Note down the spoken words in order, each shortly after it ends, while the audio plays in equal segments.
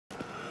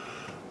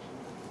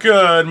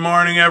Good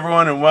morning,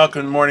 everyone, and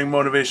welcome to Morning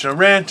Motivational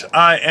Rant.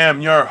 I am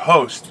your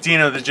host,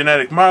 Dino the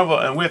Genetic Marvel,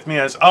 and with me,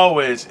 as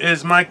always,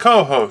 is my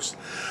co-host,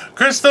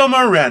 Crystal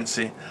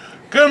Morency.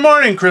 Good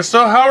morning,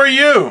 Crystal. How are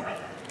you?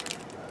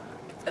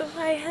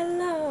 Why,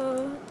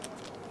 hello.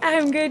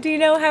 I'm good,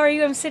 Dino. How are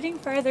you? I'm sitting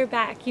farther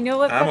back. You know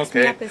what fucks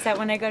me up is that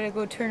when I gotta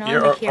go turn on the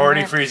camera... You're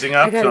already freezing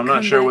up, so I'm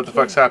not sure what the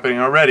fuck's happening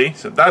already,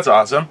 so that's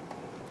awesome.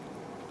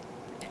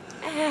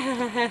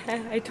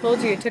 I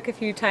told you it took a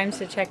few times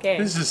to check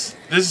in. This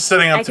is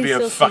setting up to be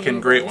a fucking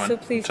great one. So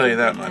please I'll tell you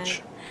that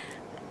much.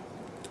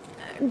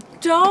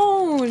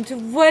 Don't!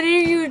 What are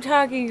you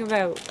talking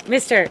about?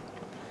 Mister!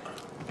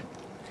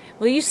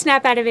 Will you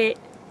snap out of it?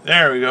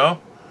 There we go.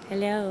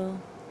 Hello.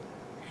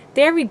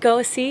 There we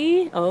go,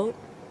 see? Oh.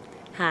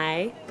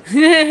 Hi.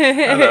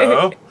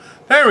 Hello.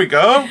 There we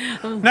go.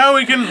 Now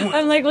we can...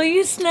 I'm like, will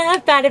you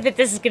snap out of it?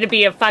 This is going to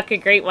be a fucking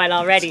great one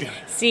already.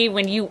 See,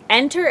 when you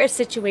enter a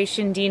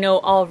situation,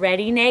 Dino,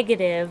 already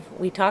negative,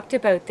 we talked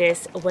about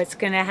this, what's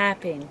going to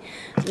happen?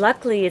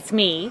 Luckily, it's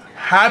me.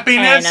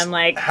 Happiness, and I'm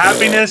like,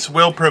 happiness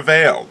will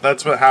prevail.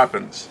 That's what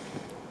happens.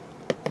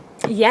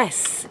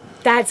 Yes,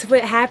 that's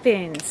what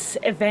happens.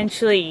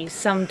 Eventually,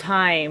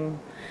 sometime.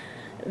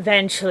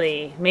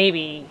 Eventually,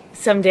 maybe,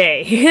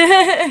 someday.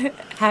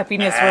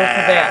 Happiness will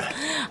prevail.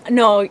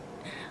 No,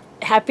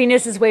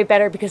 happiness is way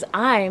better because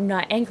I'm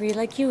not angry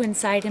like you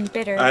inside and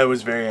bitter. I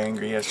was very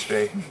angry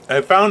yesterday.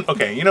 I found,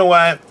 okay, you know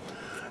what?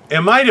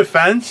 In my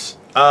defense,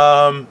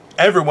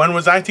 everyone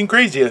was acting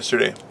crazy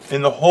yesterday.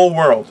 In the whole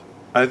world.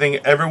 I think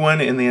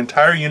everyone in the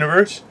entire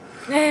universe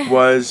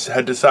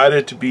had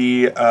decided to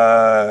be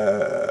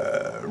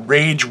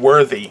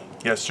rage-worthy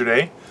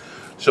yesterday.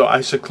 So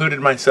I secluded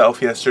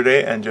myself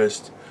yesterday and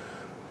just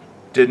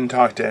didn't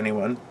talk to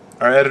anyone.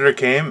 Our editor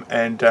came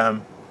and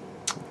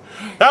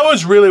that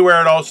was really where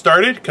it all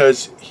started,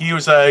 because he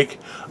was like,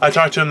 I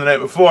talked to him the night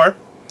before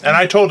and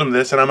I told him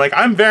this and I'm like,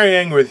 I'm very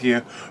angry with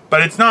you,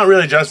 but it's not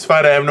really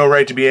justified. I have no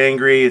right to be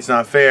angry. It's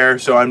not fair.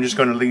 So I'm just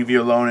going to leave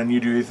you alone and you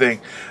do your thing.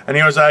 And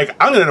he was like,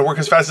 I'm going to work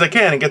as fast as I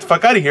can and get the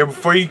fuck out of here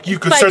before you could start to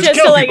kill people. But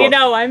just to let you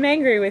know, I'm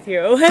angry with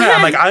you. Yeah,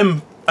 I'm like,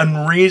 I'm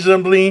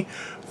unreasonably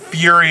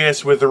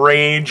furious with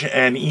rage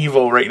and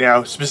evil right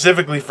now,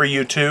 specifically for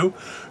you too.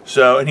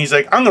 So, and he's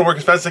like, I'm gonna work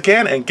as fast as I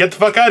can and get the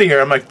fuck out of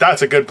here. I'm like,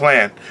 that's a good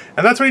plan.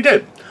 And that's what he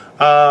did.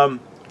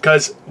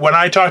 Because when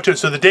I talked to him,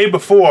 so the day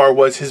before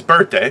was his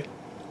birthday.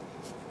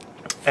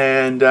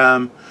 And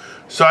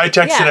so I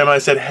texted him, I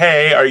said,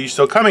 hey, are you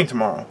still coming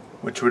tomorrow?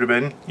 Which would have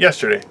been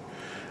yesterday.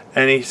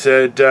 And he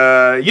said,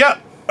 yeah.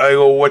 I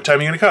go, what time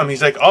are you gonna come?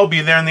 He's like, I'll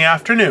be there in the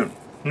afternoon.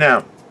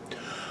 Now,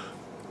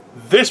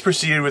 this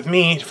proceeded with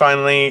me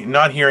finally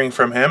not hearing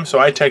from him, so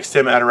I text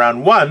him at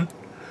around 1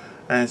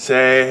 and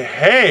say,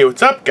 hey,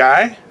 what's up,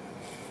 guy?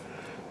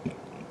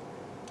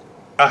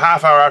 A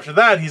half hour after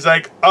that, he's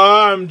like,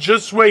 I'm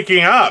just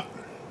waking up.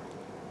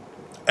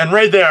 And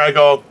right there I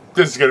go,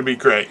 this is going to be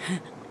great.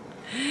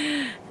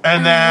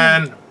 And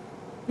then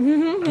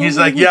he's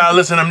like, yeah,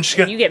 listen, I'm just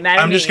going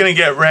to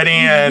get ready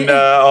and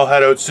I'll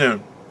head out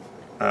soon.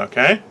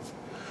 Okay?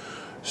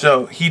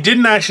 So he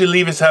didn't actually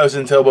leave his house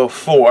until about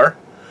 4.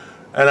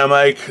 And I'm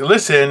like,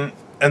 listen,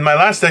 and my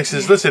last text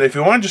is, listen, if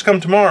you want to just come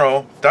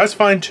tomorrow, that's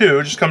fine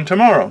too, just come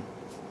tomorrow.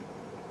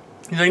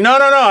 He's like, no,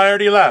 I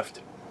already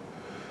left.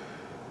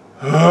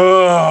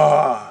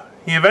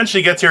 He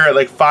eventually gets here at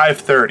like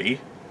 5:30.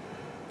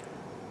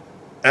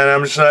 And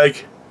I'm just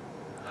like,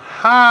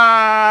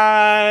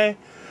 hi.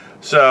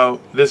 So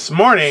this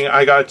morning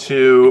I got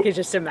to... I could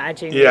just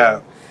imagine.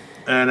 Yeah.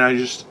 And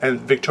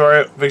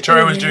Victoria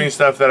was doing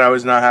stuff that I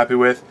was not happy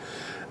with.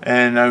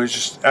 And I was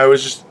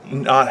just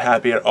not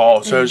happy at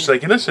all. So I was just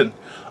like, listen,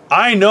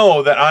 I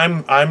know that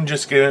I'm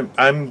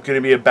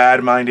gonna be a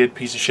bad-minded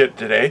piece of shit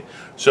today.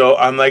 So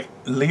I'm like,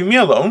 leave me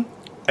alone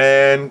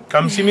and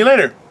come see me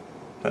later.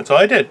 That's all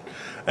I did.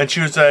 And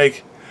she was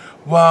like,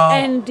 well...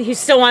 And he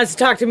still wants to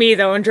talk to me,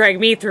 though, and drag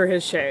me through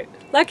his shit.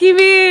 Lucky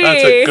me!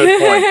 That's a good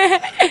point.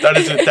 That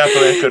is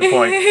definitely a good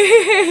point.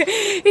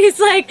 He's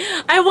like,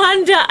 I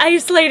wanted to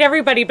isolate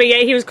everybody, but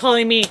yet he was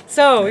calling me.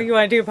 So, you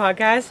want to do a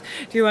podcast?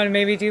 Do you want to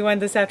maybe do one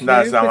this afternoon?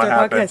 That's not what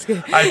happened.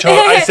 I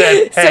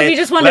said, hey, so he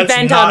just wanted to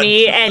vent on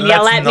me and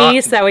yell at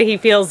me so that way he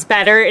feels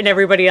better and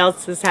everybody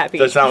else is happy.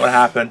 That's not what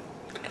happened.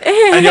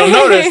 And you'll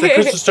notice that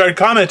Crystal started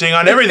commenting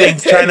on everything,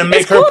 trying to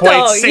make her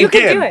point sink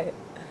in. Do it.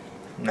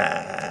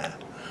 Nah.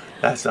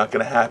 That's not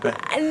going to happen.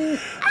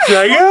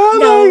 Like,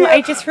 no,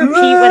 I just repeat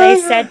what I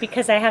said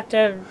because I have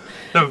to...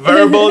 The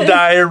verbal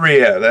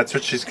diarrhea. That's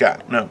what she's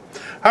got. No.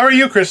 How are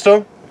you,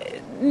 Crystal?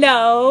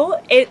 No,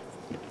 it...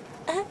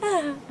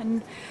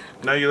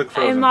 Now you look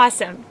frozen. I'm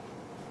awesome.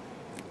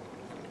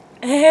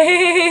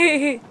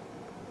 I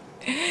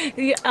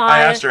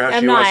asked her how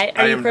she was.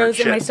 Are you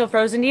frozen? Am I still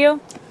frozen to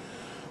you?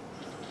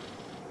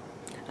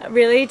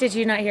 Really? Did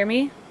you not hear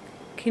me?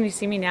 Can you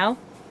see me now?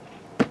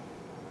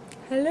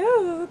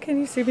 Hello, can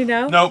you see me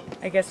now? Nope.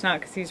 I guess not,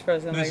 because he's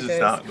frozen like this. This is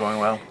not going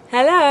well.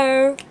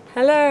 Hello.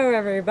 Hello,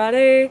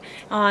 everybody.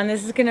 And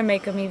this is going to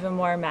make him even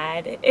more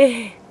mad.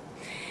 You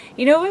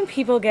know when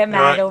people get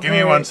mad over give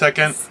me 1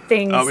 second.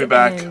 Things I'll be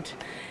back.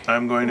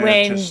 I'm going to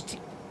when just...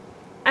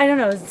 I don't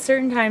know,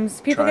 certain times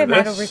people try get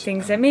mad this, over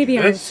things and that maybe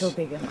aren't this, so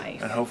big in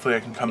life. And hopefully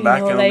I can come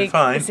back and it'll be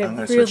fine. Is it I'm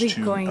going to really switch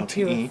to going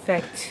to LTE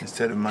affect?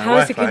 instead of my How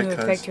is it Wi-Fi, going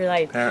to affect your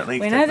life? apparently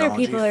When other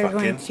technology people are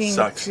going fucking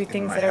sucks through in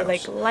things my that are house.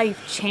 like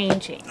life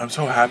changing. I'm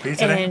so happy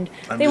today. And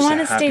I'm they just want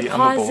a to stay happy, I'm a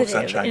bowl of positive,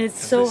 sunshine, and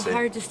it's as so they say.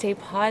 hard to stay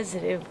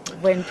positive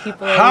when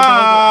people are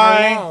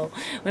Hi! hello.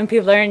 When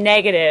people are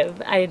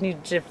negative. I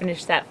need to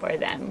finish that for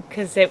them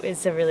because it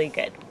was a really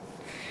good one.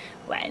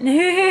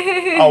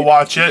 I'll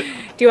watch it.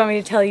 Do you want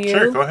me to tell you?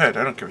 Sure, go ahead.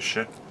 I don't give a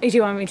shit. Do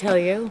you want me to tell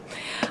you?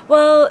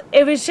 Well,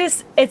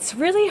 it's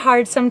really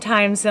hard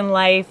sometimes in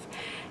life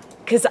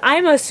because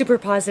I'm a super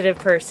positive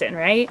person,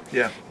 right?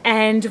 Yeah.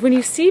 And when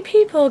you see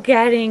people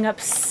getting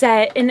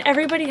upset, and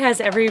everybody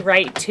has every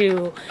right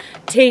to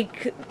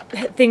take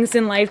things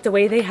in life the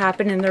way they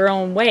happen in their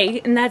own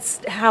way, and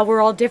that's how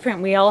we're all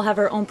different. We all have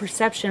our own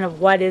perception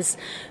of what is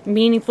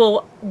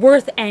meaningful,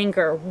 worth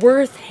anger,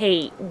 worth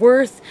hate,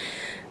 worth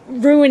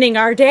ruining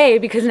our day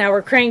because now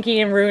we're cranky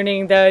and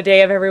ruining the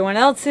day of everyone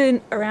else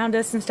around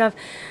us and stuff.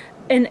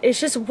 And it's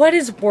just what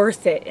is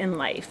worth it in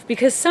life,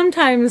 because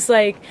sometimes,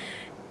 like,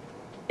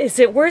 is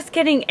it worth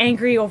getting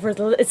angry over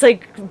it's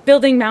like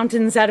building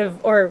mountains out of,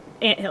 or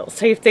anthills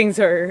type things,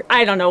 or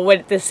I don't know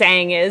what the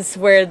saying is,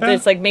 where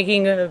there's like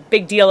making a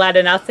big deal out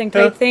of nothing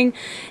type thing.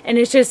 And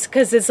it's just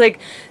because it's like,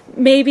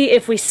 maybe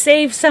if we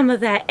save some of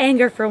that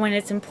anger for when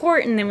it's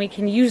important, then we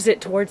can use it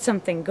towards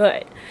something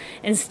good.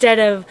 Instead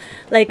of,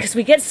 like, because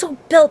we get so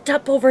built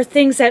up over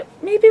things that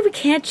maybe we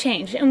can't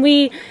change. And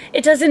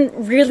it doesn't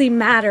really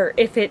matter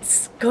if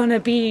it's gonna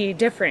be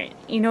different,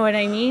 you know what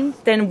I mean?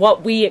 Than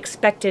what we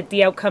expected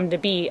the outcome to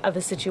be of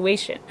a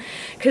situation.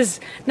 Because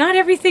not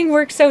everything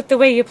works out the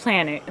way you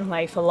plan it in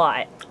life a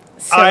lot.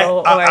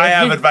 So, I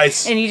have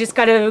advice. And you just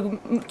gotta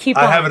keep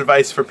on. I have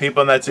advice for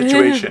people in that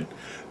situation.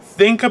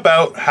 Think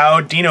about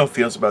how Dino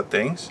feels about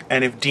things,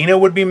 and if Dino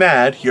would be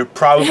mad, you're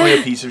probably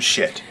a piece of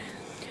shit.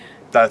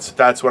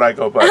 That's what I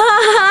go by.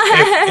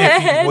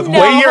 If the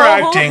way you're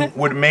acting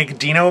would make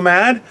Dino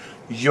mad,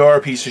 you're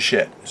a piece of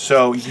shit.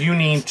 So you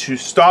need to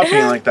stop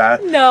being like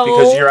that. No.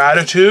 Because your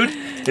attitude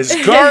is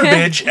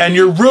garbage, and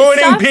you're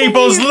ruining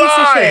people's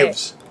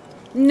lives.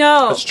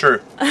 No. That's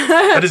true.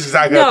 That is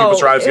exactly how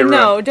people's lives get ruined.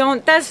 No,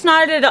 don't. That's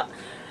not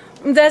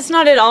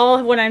at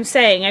all what I'm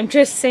saying. I'm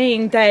just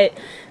saying that,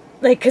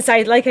 like, because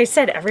like I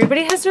said,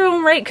 everybody has their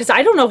own right, because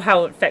I don't know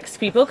how it affects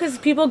people, because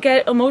people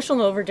get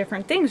emotional over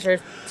different things, or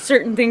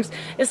certain things.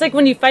 It's like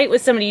when you fight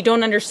with somebody, you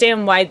don't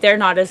understand why they're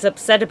not as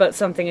upset about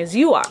something as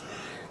you are.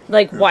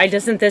 Like, why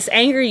doesn't this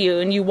anger you?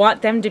 And you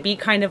want them to be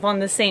kind of on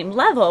the same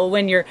level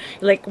when you're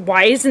like,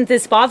 why isn't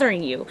this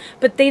bothering you?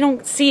 But they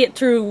don't see it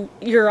through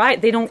your eye.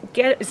 They don't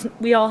get it.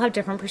 We all have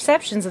different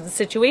perceptions of the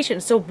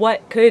situation. So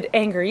what could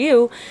anger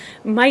you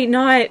might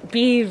not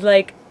be,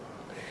 like,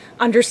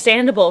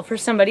 understandable for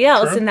somebody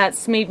else. Sure. And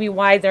that's maybe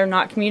why they're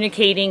not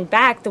communicating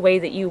back the way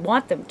that you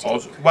want them to.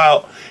 Also,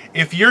 well,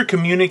 if you're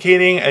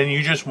communicating and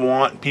you just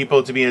want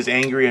people to be as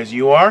angry as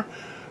you are,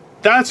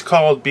 that's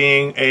called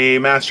being a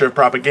master of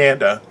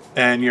propaganda,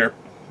 and you're...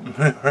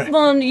 right.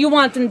 Well, you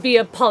want them to be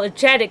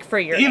apologetic for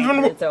your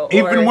anger, though.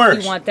 Even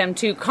worse. You want them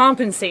to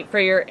compensate for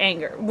your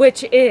anger,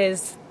 which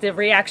is the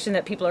reaction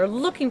that people are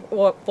looking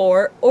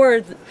for,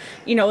 or,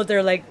 you know,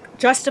 they're like,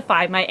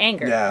 justify my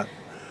anger. Yeah.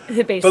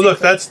 Basically. But look,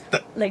 that's...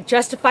 like,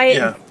 justify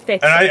it and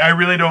fix it. And I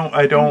really don't...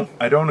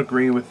 I don't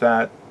agree with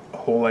that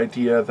whole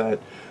idea that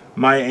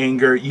my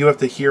anger... You have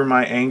to hear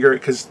my anger,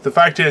 because the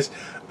fact is...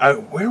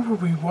 where were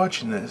we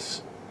watching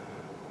this?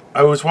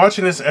 I was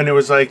watching this, and it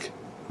was like,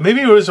 maybe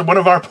it was one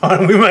of our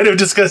pod, we might have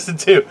discussed it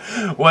too,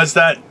 was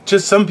that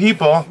just some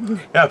people,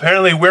 yeah,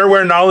 apparently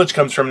where knowledge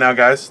comes from now,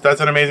 guys.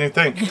 That's an amazing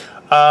thing.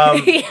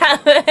 Yeah.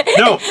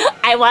 No.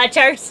 I watch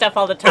our stuff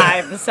all the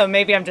time, so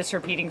maybe I'm just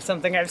repeating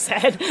something I've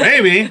said.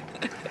 Maybe.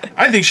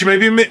 I think she may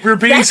be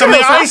repeating something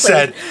I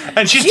said,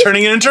 and she's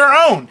turning it into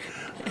her own.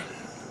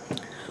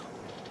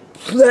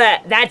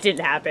 That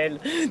didn't happen.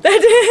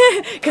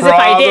 Because if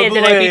I did,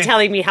 then I'd be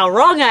telling me how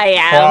wrong I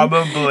am.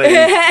 Probably.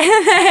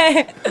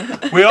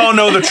 We all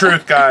know the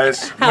truth,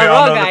 guys. How we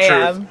all wrong know the I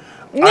truth. am.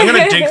 I'm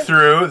going to dig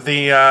through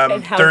the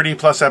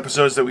 30-plus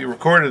episodes that we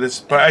recorded this.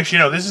 But actually,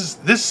 no, this is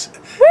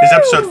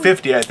episode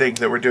 50, I think,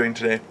 that we're doing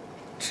today.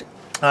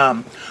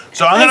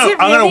 So I'm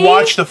gonna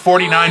watch the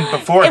 49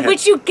 before it.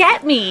 Which you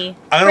get me.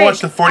 I'm gonna watch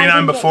the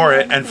 49 before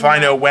it and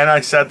find out when I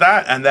said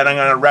that, and then I'm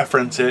gonna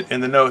reference it in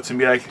the notes and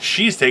be like,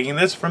 she's taking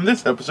this from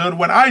this episode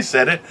when I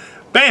said it.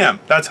 Bam!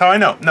 That's how I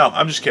know. No,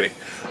 I'm just kidding.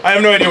 I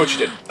have no idea what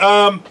you did.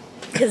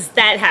 Because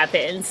that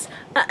happens.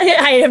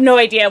 I have no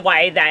idea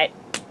why that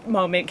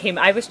moment came.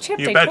 I was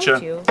chipped. I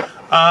told you.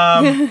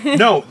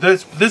 No,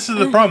 this is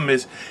the problem.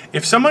 Is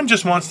if someone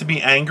just wants to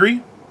be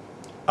angry,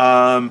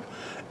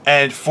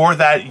 and for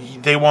that,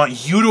 they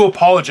want you to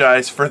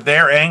apologize for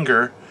their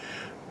anger.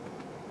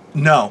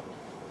 No.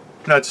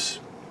 That's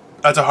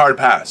a hard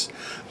pass.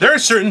 There are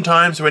certain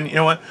times when, you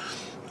know what,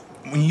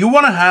 when you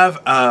want to have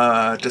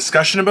a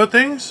discussion about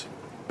things,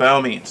 by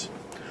all means.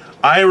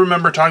 I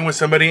remember talking with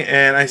somebody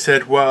and I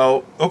said,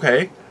 well,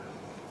 okay,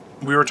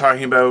 we were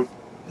talking about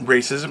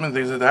racism and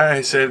things like that.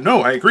 I said,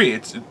 no, I agree.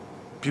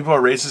 People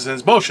are racist and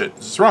it's bullshit.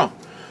 It's wrong.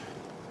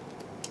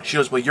 She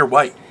goes, well, you're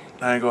white.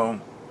 And I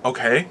go,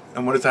 okay.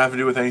 And what does that have to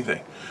do with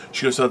anything?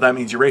 She goes, so that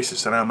means you're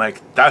racist. And I'm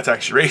like, that's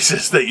actually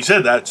racist that you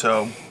said that,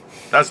 so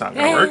that's not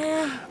going to work.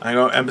 I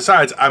go, and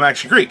besides, I'm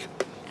actually Greek.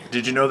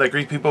 Did you know that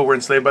Greek people were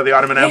enslaved by the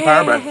Ottoman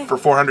Empire for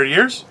 400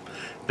 years?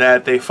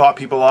 That they fought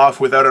people off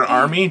without an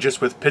army,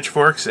 just with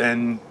pitchforks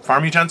and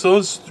farm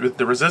utensils with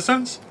the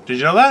resistance? Did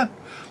you know that?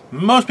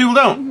 Most people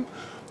don't.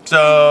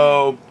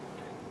 So,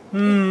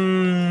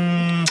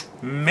 maybe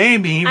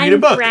read a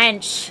book. I'm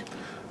French.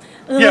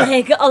 Yeah.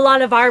 Like, a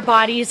lot of our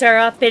bodies are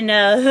up in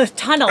a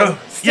tunnel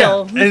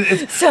still.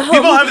 Yeah. So,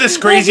 people have this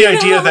crazy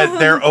idea that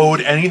they're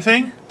owed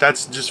anything.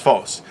 That's just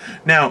false.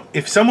 Now,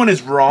 if someone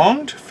is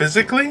wronged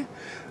physically,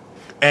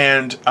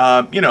 and,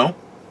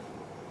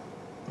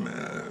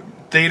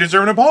 they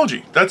deserve an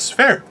apology. That's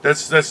fair.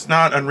 That's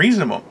not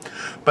unreasonable.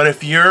 But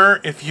if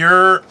you're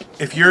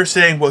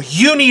saying, well,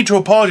 you need to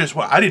apologize,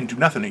 well, I didn't do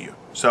nothing to you.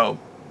 So,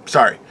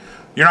 sorry.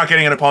 You're not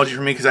getting an apology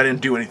from me because I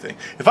didn't do anything.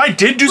 If I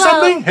did do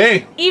something,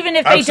 hey, even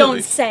if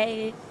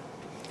absolutely.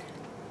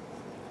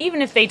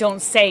 Even if they don't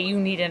say you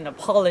need an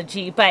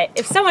apology, but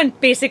if someone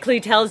basically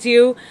tells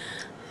you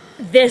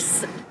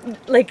this,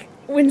 like,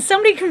 when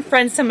somebody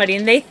confronts somebody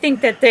and they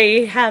think that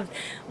they have,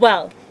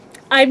 well,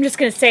 I'm just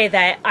going to say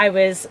that I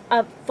was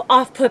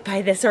off put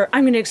by this, or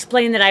I'm going to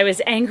explain that I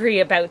was angry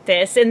about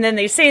this, and then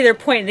they say their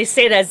point and they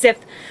say it as if,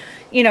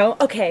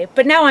 okay,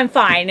 but now I'm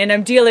fine and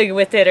I'm dealing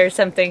with it or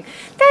something.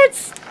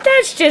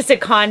 That's just a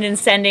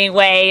condescending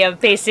way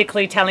of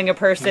basically telling a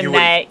person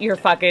that you're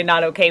fucking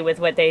not okay with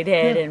what they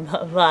did and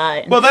blah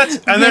blah. Well,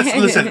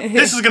 listen,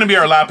 this is going to be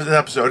our last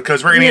episode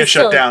because we're going to get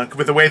shut down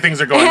with the way things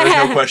are going.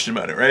 There's no question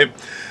about it, right?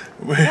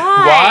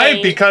 Why?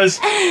 Because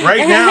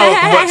right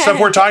now, what stuff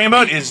we're talking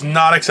about is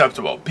not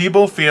acceptable.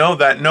 People feel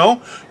that,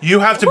 no, you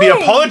have to be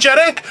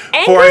apologetic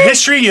for a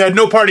history you had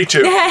no party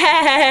to.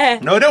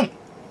 No, I don't.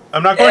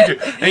 I'm not going to.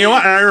 And you know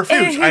what? And I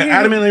refuse. I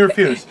adamantly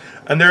refuse.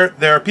 And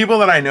there are people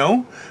that I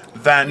know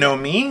that know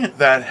me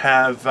that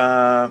have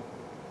gone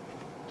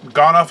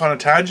off on a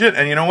tangent.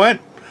 And you know what?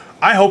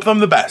 I hope them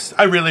the best.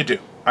 I really do.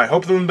 I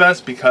hope them the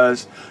best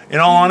because, in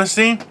all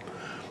honesty,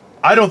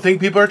 I don't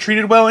think people are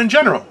treated well in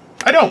general.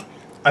 I don't.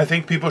 I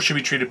think people should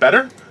be treated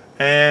better.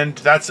 And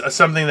that's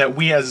something that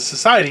we as a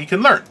society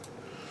can learn.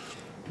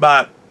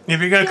 But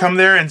if you're going to come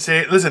there and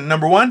say, listen,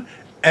 number one,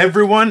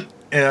 everyone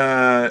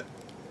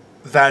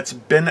that's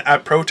been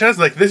at protests,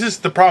 like, this is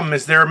the problem,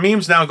 is there are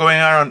memes now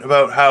going on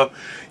about how,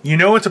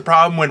 it's a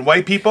problem when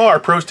white people are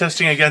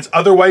protesting against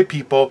other white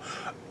people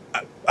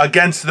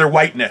against their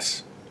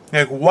whiteness.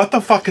 Like, what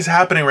the fuck is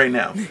happening right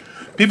now?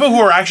 People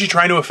who are actually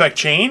trying to affect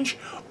change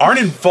aren't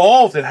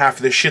involved in half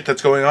of this shit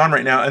that's going on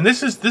right now. And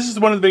this is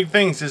one of the big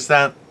things, is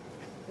that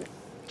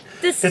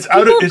it's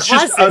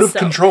just out of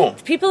control.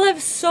 People have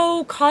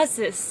caused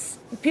this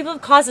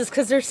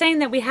because they're saying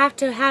that we have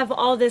to have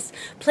all this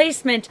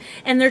placement,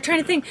 and they're trying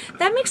to think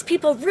that makes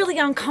people really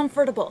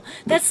uncomfortable.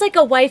 That's like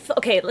a wife.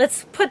 Okay,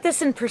 let's put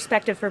this in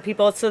perspective for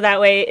people so that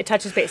way it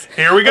touches base.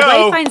 Here we go.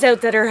 A wife finds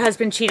out that her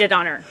husband cheated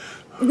on her.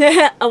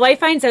 A wife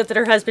finds out that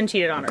her husband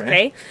cheated on her.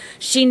 Okay,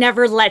 she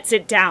never lets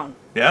it down.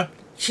 Yeah.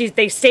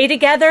 They stay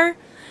together.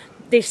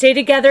 They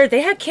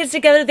had kids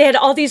together. They had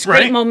all these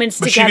great moments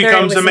together.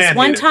 It was this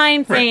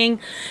one-time thing.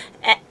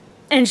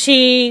 And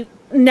she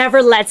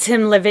never lets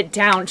him live it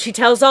down. She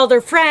tells all their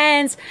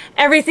friends,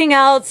 everything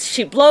else.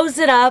 She blows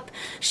it up.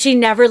 She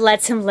never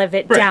lets him live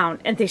it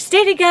down. And they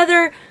stay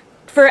together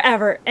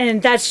forever.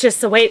 And that's just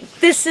the way.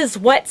 This is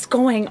what's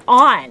going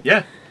on.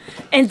 Yeah.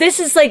 And this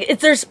is like,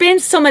 there's been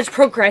so much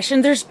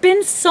progression. There's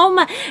been so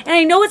much, and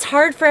I know it's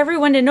hard for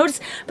everyone to notice,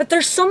 but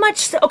there's so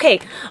much. Okay,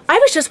 I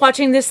was just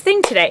watching this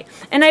thing today,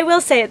 and I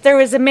will say it. There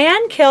was a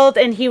man killed,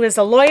 and he was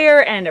a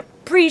lawyer and a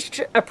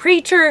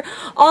preacher,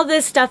 all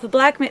this stuff. A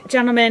black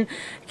gentleman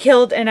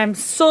killed, and I'm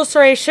so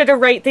sorry. I should have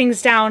write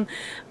things down,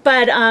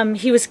 but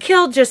he was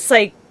killed just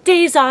like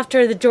days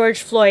after the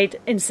George Floyd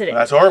incident.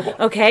 That's horrible.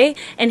 Okay,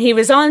 and he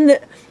was on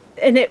the.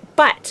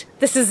 But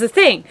this is the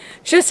thing.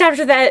 Just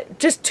after that,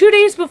 just 2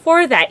 days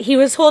before that, he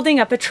was holding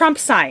up a Trump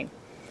sign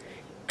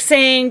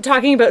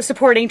talking about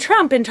supporting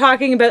Trump and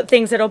talking about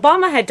things that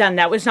Obama had done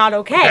that was not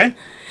okay.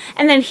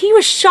 And then he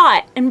was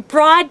shot in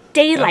broad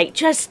daylight,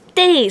 just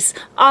days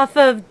off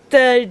of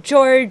the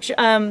George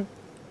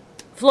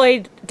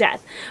Floyd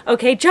death.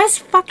 Okay, just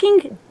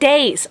fucking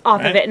days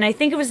off of it. And I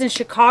think it was in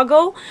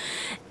Chicago,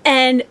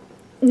 and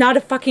not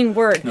a fucking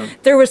word. No.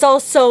 There was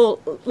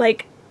also,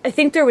 like, I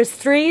think there was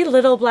 3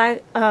 little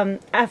black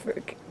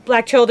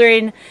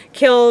children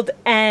killed,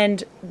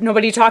 and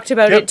nobody talked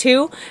about it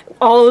too.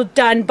 All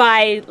done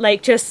by,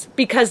 like, just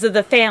because of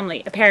the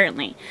family,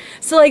 apparently.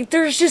 So, like,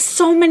 there's just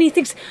so many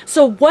things.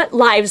 So what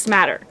lives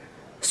matter?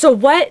 So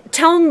what,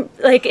 tell them,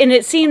 like, and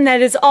it seemed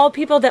that it's all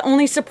people that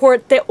only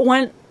support that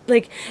one,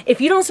 like, if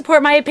you don't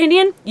support my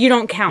opinion, you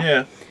don't count.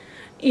 Yeah.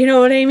 You know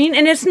what I mean?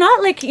 And it's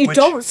not like you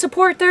don't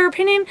support their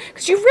opinion,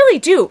 because you really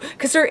do.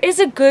 Because there is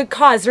a good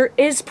cause. There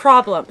is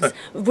problems.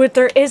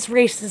 There is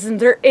racism.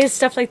 There is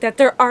stuff like that.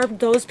 There are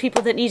those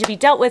people that need to be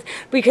dealt with,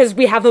 because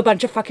we have a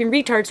bunch of fucking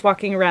retards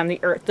walking around the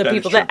earth. The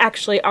people that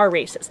actually are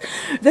racist.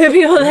 The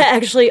people that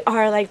actually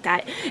are like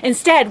that.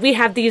 Instead, we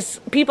have these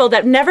people that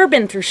have never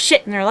been through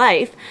shit in their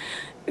life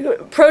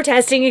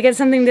protesting against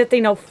something that they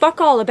know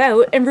fuck all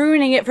about and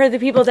ruining it for the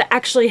people that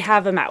actually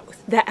have a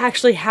mouth, that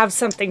actually have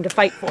something to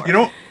fight for. You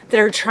know, that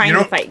are trying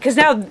to fight. Because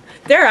now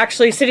they're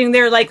actually sitting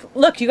there like,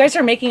 look, you guys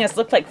are making us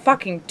look like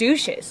fucking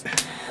douches.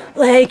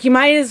 Like, you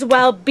might as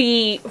well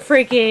be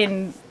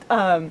freaking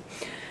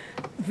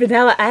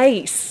Vanilla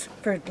Ice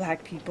for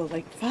black people.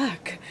 Like,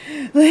 fuck.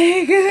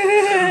 Like,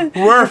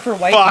 we're for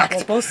white fucked.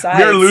 people, both sides.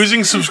 We're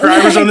losing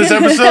subscribers on this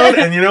episode,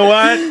 and you know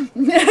what?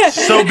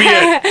 So be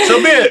it.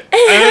 So be it.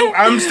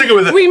 I'm sticking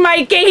with it. We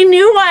might gain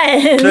new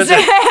ones. That's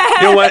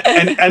it. You know what?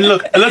 And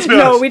look, let's be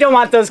honest. No, we don't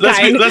want those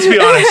kind. Let's be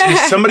honest.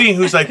 As somebody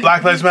who's like,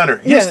 Black Lives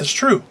Matter. Yes, that's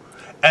true.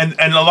 And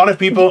a lot of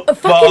people, of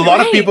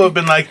people have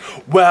been like,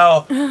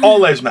 well,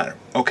 all lives matter.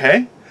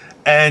 Okay?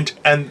 And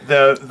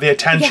the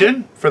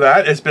attention for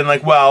that has been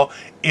like, well,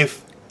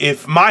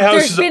 if my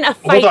house is... been a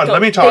fight, hold on,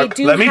 let me talk.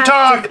 Let me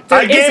talk.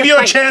 I gave you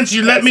a chance.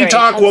 You let me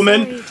talk,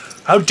 woman.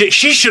 How did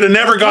she should have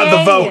never got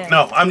the vote.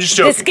 No, I'm just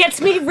joking. This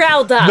gets me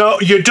riled up. No,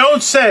 you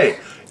don't say.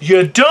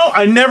 You don't.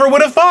 I never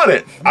would have thought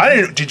it. I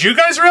didn't. Did you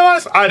guys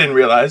realize? I didn't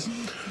realize.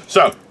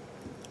 So.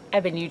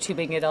 I've been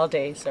YouTubing it all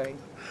day. Sorry.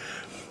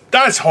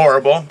 That's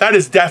horrible. That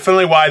is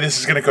definitely why this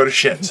is going to go to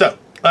shit. So,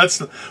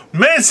 let's...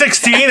 Minute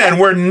 16 and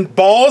we're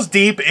balls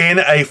deep in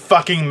a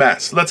fucking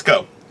mess. Let's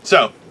go.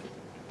 So...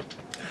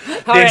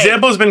 The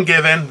example has been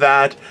given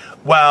that,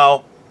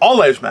 well, all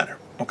lives matter,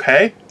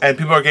 okay? And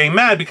people are getting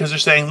mad because they're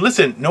saying,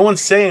 listen, no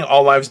one's saying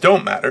all lives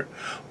don't matter.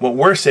 What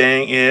we're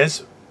saying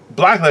is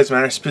Black Lives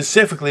Matter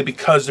specifically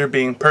because they're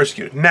being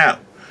persecuted. Now,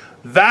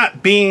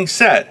 that being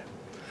said,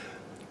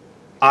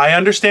 I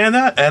understand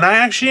that, and I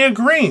actually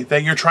agree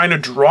that you're trying to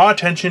draw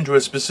attention to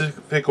a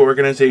specific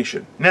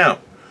organization. Now,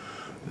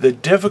 the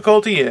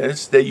difficulty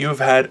is that you've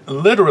had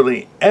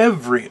literally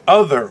every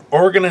other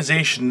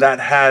organization that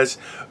has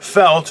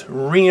felt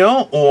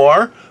real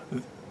or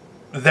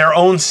their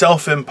own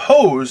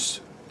self-imposed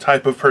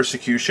type of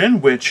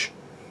persecution, which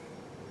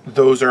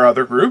those are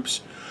other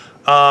groups,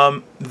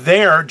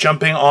 they're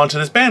jumping onto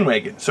this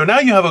bandwagon. So now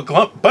you have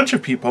a bunch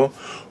of people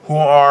who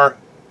are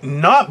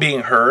not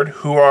being heard,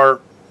 who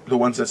are the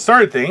ones that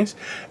started things,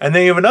 and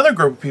then you have another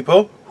group of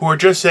people who are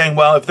just saying,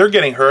 well, if they're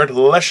getting heard,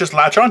 let's just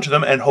latch onto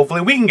them and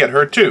hopefully we can get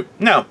heard too.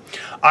 Now,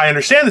 I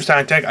understand this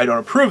tactic. I don't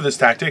approve of this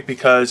tactic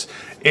because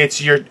it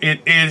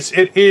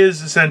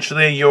is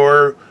essentially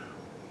you're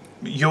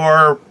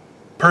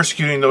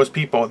persecuting those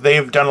people.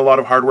 They've done a lot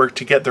of hard work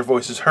to get their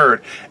voices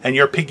heard, and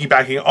you're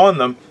piggybacking on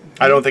them.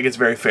 I don't think it's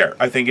very fair.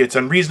 I think it's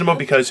unreasonable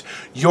because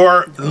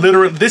you're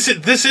literally this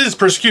is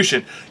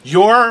persecution.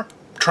 You're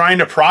trying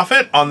to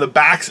profit on the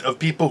backs of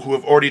people who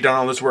have already done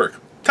all this work.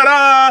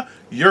 Ta-da!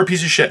 You're a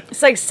piece of shit.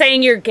 It's like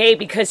saying you're gay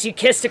because you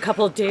kissed a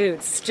couple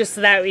dudes, just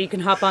so that way you can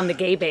hop on the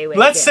gay bandwagon.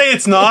 Let's say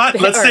it's not.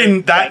 Let's say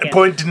that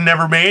point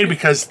never made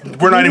because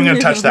we're not even going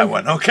to touch that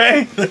one,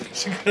 okay?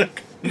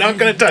 Not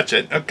going to touch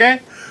it, okay?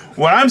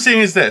 What I'm saying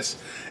is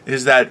this,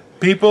 is that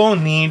people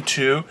need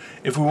to,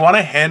 if we want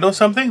to handle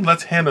something,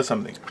 let's handle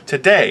something.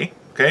 Today,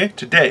 okay,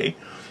 today,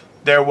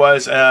 there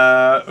was, it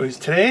was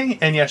today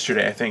and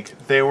yesterday, I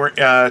think, they were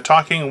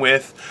talking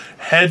with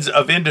heads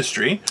of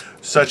industry,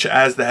 such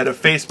as the head of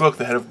Facebook,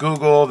 the head of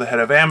Google, the head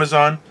of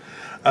Amazon,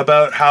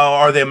 about how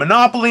are they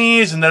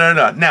monopolies and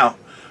da-da-da. Now,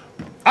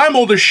 I'm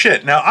old as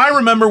shit. Now, I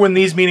remember when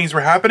these meetings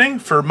were happening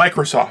for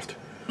Microsoft.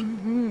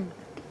 Mm-hmm.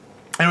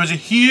 And it was a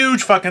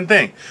huge fucking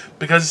thing,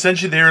 because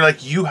essentially they were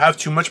like, you have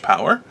too much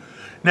power.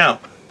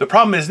 Now, the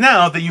problem is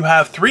now that you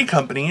have 3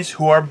 companies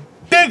who are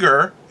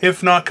bigger,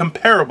 if not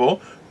comparable,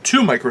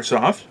 to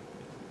Microsoft,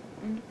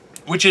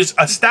 which is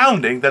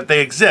astounding that they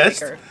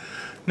exist. Bigger.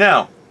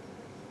 Now,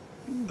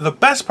 the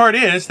best part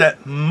is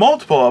that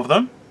multiple of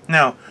them,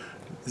 now,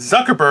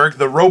 Zuckerberg,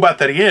 the robot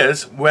that he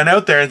is, went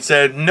out there and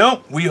said,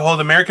 nope, we hold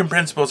American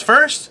principles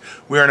first,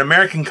 we're an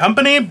American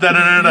company,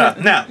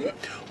 da-da-da-da. Now,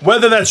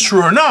 whether that's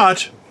true or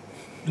not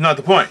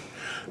the point.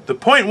 The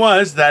point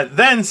was that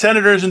then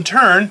senators in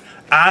turn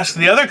asked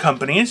the other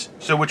companies,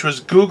 so which was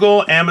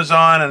Google,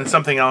 Amazon, and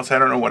something else, I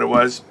don't know what it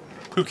was,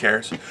 who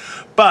cares,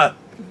 but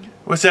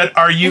was said,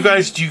 do you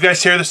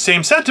guys share the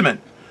same sentiment?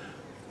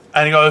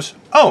 And he goes,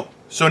 oh,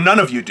 so none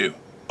of you do.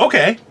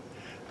 Okay.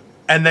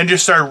 And then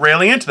just started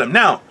railing into them.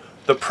 Now,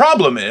 the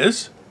problem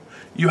is,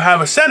 you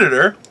have a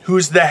senator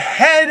who's the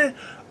head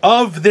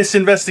of this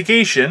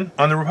investigation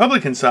on the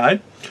Republican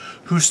side,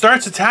 who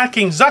starts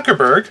attacking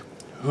Zuckerberg,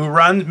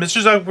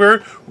 Mr.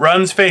 Zuckerberg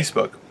runs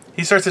Facebook.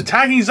 He starts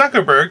attacking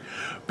Zuckerberg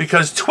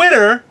because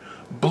Twitter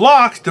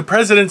blocked the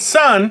president's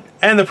son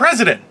and the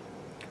president.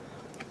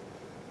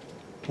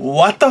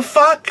 What the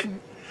fuck?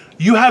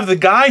 You have the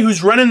guy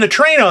who's running the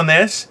train on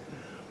this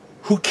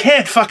who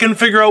can't fucking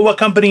figure out what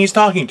company he's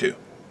talking to.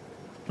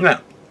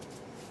 Now,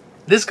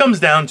 This comes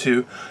down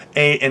to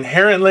a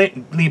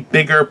inherently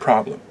bigger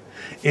problem.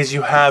 Is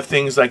you have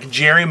things like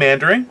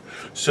gerrymandering,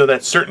 so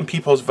that certain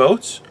people's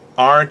votes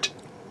aren't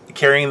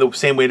carrying the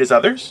same weight as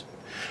others.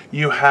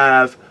 You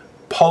have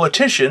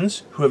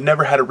politicians who have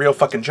never had a real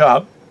fucking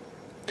job.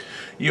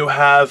 You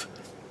have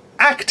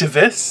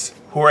activists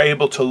who are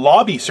able to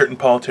lobby certain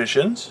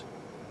politicians.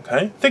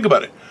 Okay, think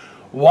about it.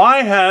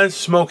 Why has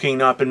smoking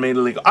not been made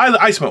illegal?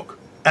 I smoke,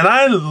 and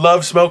I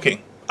love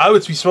smoking. I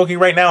would be smoking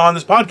right now on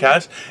this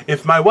podcast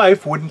if my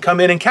wife wouldn't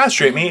come in and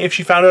castrate me if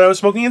she found out I was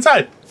smoking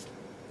inside.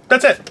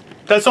 That's it.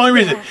 That's the only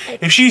reason.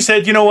 If she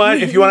said, you know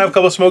what, if you want to have a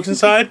couple of smokes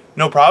inside,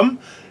 no problem,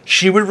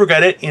 she would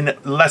regret it in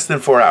less than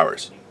 4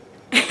 hours.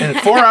 In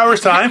 4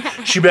 hours time,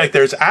 she'd be like,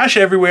 there's ash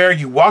everywhere,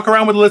 you walk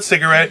around with a lit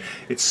cigarette,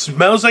 it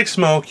smells like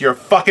smoke, you're a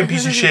fucking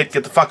piece of shit,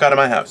 get the fuck out of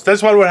my house.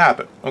 That's what would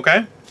happen,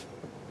 okay?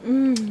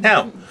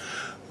 Now,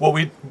 well,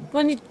 you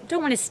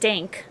don't want to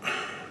stink.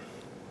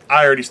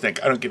 I already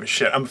stink. I don't give a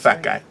shit. I'm a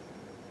fat guy.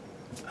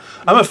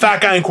 I'm a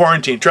fat guy in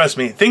quarantine. Trust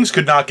me. Things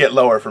could not get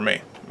lower for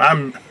me.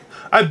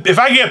 If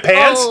I get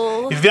pants,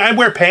 if I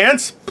wear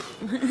pants,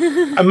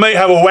 I might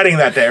have a wedding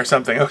that day or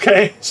something,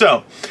 okay?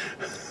 So,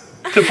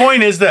 the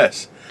point is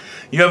this.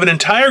 You have an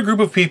entire group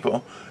of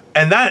people,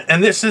 and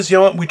this is, you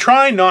know what, we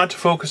try not to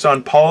focus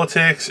on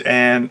politics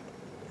and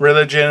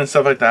religion and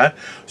stuff like that.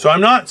 So I'm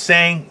not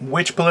saying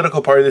which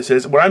political party this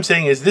is. What I'm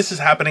saying is this is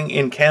happening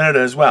in Canada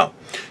as well.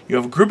 You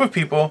have a group of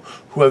people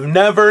who have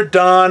never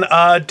done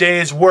a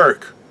day's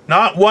work.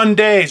 Not 1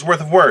 day's worth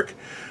of work.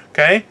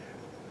 Okay?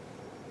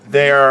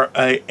 They are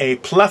a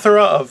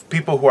plethora of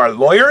people who are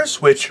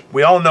lawyers, which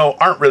we all know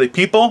aren't really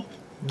people.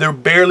 They're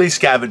barely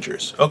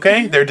scavengers.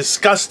 Okay? They're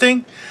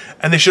disgusting,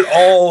 and they should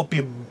all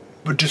be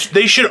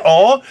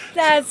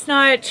That's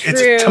not true.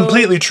 It's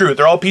completely true.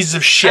 They're all pieces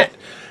of shit.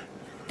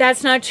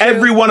 That's not true.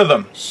 Every one of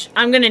them.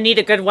 I'm going to need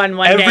a good one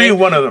day. Every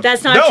one of them.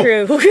 That's not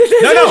true.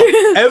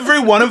 No. Every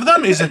one of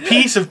them is a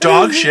piece of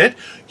dog shit.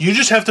 You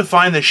just have to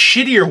find the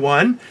shittier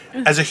one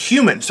as a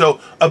human. So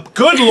a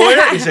good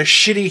lawyer is a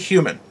shitty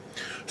human.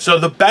 So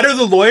the better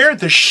the lawyer,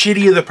 the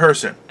shittier the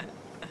person.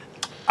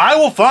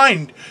 If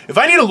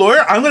I need a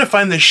lawyer, I'm going to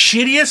find the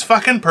shittiest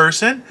fucking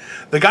person.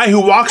 The guy who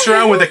walks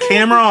around with a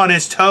camera on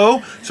his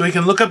toe so he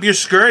can look up your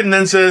skirt and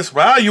then says,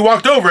 well, you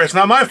walked over, it's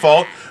not my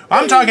fault.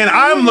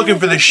 I'm looking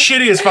for the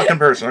shittiest fucking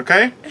person,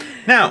 okay?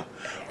 Now,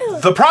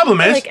 the problem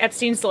is... Like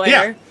Epstein's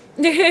lawyer.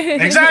 Yeah,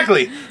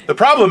 exactly. The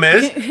problem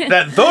is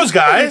that those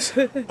guys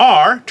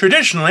are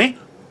traditionally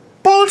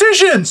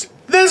politicians.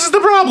 This is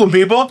the problem,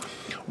 people.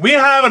 We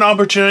have an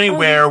opportunity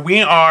where we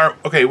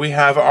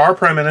have our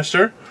Prime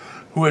Minister,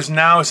 who has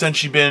now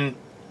essentially been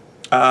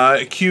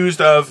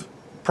accused of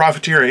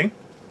profiteering.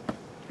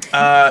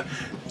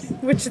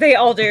 Which they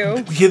all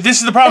do. Yeah, this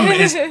is the problem,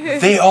 is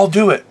they all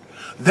do it.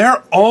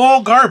 They're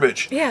all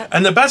garbage. Yeah.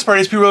 And the best part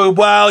is people are like,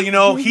 well, you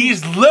know,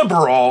 he's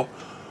liberal.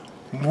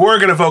 We're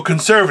going to vote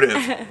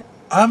conservative.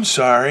 I'm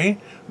sorry.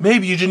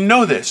 Maybe you didn't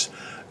know this.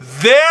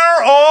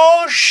 They're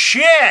all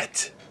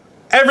shit.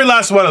 Every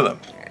last one of them.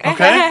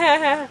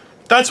 Okay?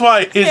 That's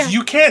why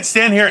you can't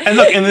stand here. And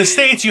look, in the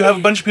States, you have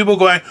a bunch of people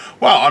going,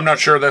 well, I'm not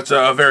sure that's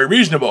very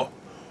reasonable.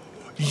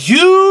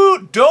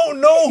 You don't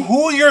know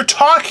who you're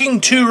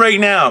talking to right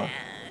now.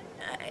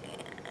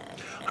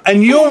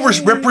 And you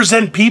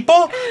represent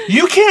people?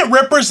 You can't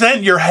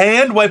represent your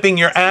hand wiping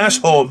your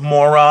asshole,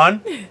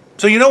 moron.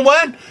 So you know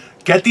what?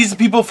 Get these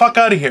people fuck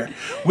out of here.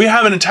 We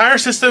have an entire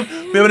system.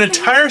 We have an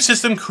entire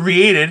system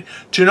created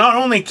to not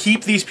only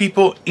keep these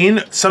people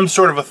in some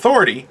sort of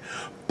authority,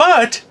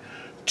 but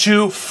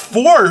to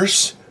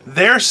force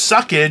their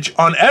suckage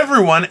on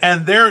everyone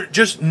and their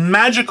just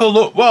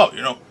magical well,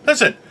 you know,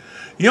 listen.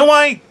 You know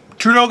why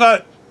Trudeau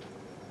got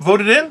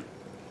voted in?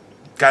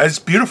 Guy's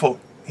beautiful.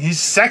 He's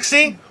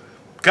sexy.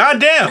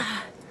 Goddamn.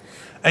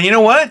 And you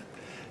know what?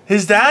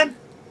 His dad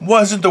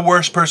wasn't the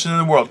worst person in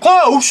the world.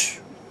 Close.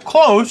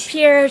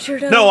 Pierre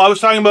Trudeau. No, I was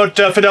talking about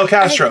Fidel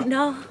Castro.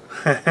 No.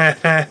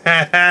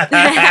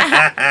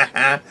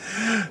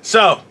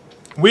 So,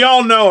 we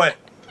all know it.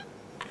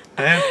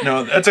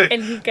 No,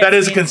 that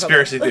is a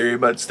conspiracy theory,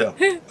 but still.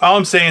 All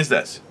I'm saying is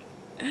this.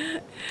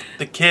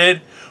 The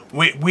kid,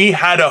 we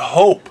had a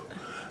hope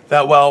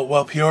that,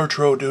 well, Pierre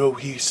Trudeau,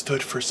 he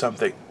stood for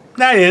something.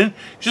 Nah, he didn't.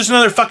 He's just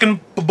another fucking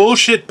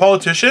bullshit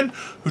politician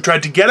who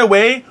tried to get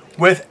away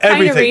with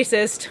everything. Kind of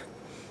racist.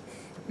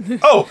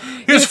 Oh,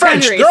 he was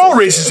French. They're all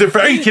racist.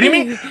 Are you kidding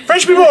me?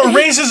 French people are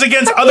racist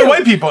against other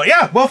white people.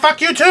 Yeah, well,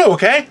 fuck you too,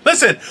 okay?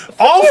 Listen,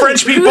 all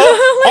French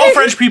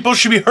people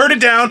should be herded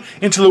down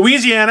into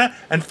Louisiana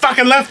and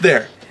fucking left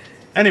there.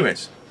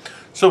 Anyways,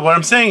 so what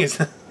I'm saying is...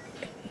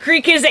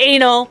 Greek is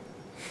anal.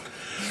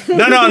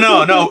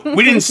 No.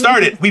 We didn't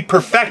start it. We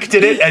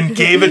perfected it and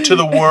gave it to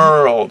the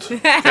world.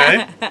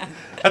 Okay?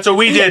 That's what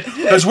we did.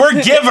 Because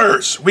we're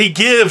givers. We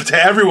give to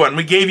everyone.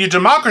 We gave you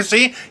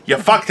democracy. You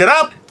fucked it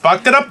up.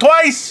 Fucked it up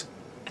twice.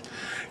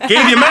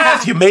 Gave you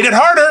math. You made it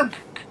harder.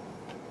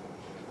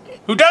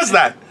 Who does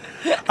that?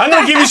 I'm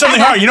going to give you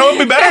something hard. You know what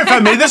would be better if I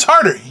made this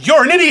harder?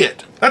 You're an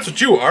idiot. That's what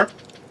you are.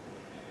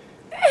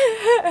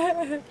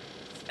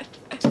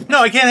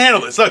 No, I can't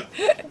handle this. Look.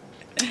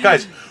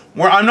 Guys,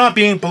 where I'm not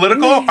being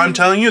political, I'm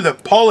telling you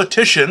that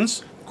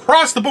politicians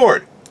across the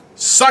board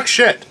suck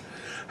shit.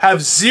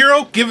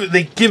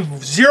 They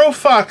give zero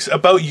fucks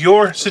about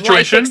your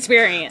situation. Life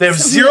experience. They have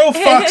zero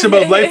fucks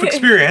about life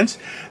experience.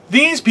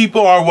 These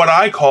people are what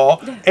I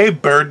call a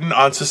burden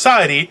on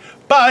society,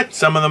 but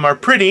some of them are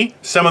pretty,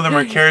 some of them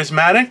are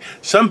charismatic,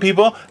 some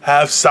people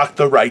have sucked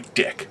the right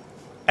dick.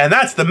 And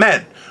that's the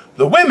men.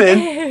 The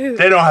women,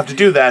 they don't have to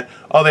do that.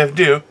 All they have to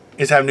do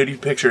is have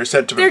nudie pictures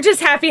sent to them. They're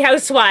just happy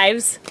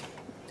housewives.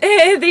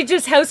 They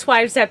just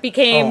housewives that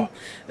became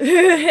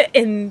in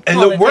and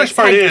politics. the worst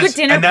part is, good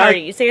dinner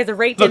parties. They have the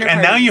right look, dinner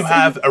and parties. now you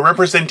have a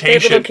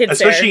representation, kids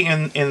especially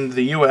in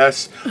the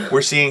U.S.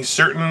 We're seeing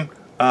certain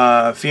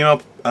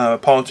female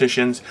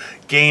politicians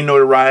gain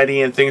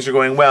notoriety and things are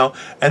going well.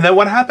 And then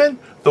what happened?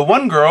 The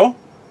one girl,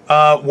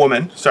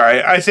 woman.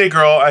 Sorry, I say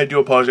girl. I do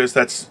apologize.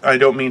 I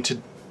don't mean to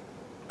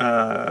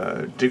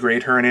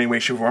degrade her in any way,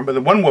 shape, or form. But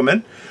the one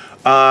woman,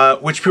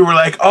 which people were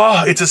like,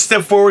 oh, it's a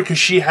step forward because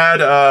she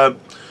had a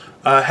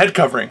head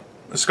covering,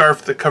 a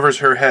scarf that covers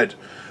her head.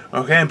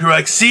 Okay, and people were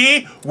like,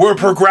 see, we're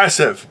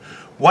progressive.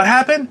 What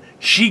happened?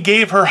 She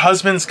gave her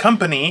husband's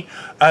company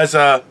as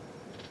a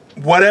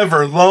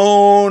whatever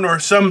loan or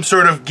some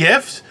sort of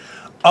gift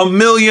 $1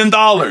 million.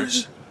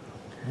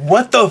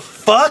 What the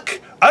fuck?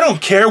 I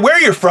don't care where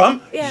you're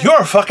from. Yeah.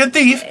 You're a fucking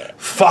thief.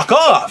 Fuck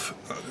off.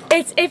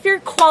 It's if you're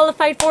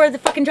qualified for the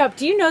fucking job.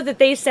 Do you know that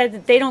they said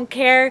that they don't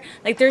care?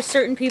 Like, there's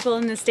certain people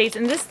in the States,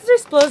 and this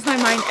just blows my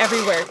mind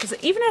everywhere. Because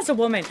even as a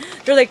woman,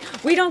 they're like,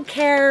 we don't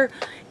care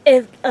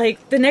if,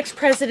 like, the next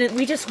president,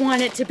 we just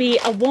want it to be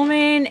a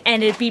woman,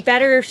 and it'd be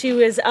better if she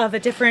was of a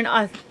different,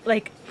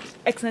 like,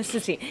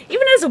 ethnicity.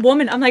 Even as a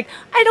woman, I'm like,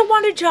 I don't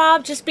want a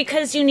job just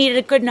because you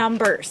needed good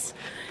numbers.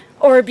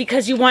 Or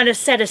because you want to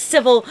set a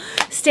civil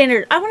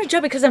standard. I want a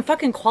job because I'm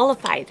fucking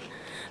qualified.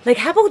 Like,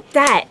 how about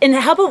that? And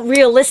how about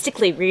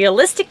realistically?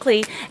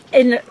 Realistically,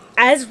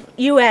 as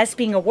U.S.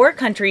 being a war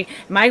country,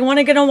 am I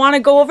gonna want to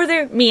go over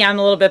there? Me, I'm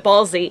a little bit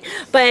ballsy.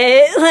 But,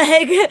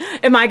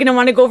 like, am I gonna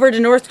want to go over to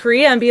North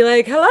Korea and be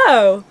like,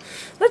 hello,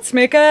 let's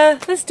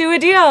do a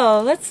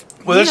deal. Let's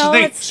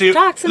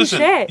talk some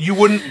shit. You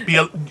wouldn't be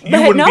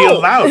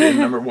allowed in,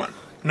 number one.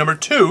 Number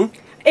two,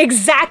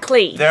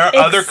 exactly. There are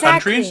other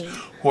countries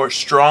who are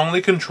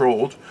strongly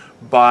controlled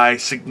by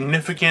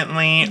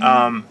significantly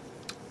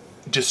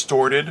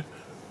distorted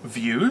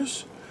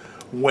views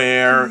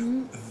where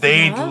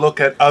they'd look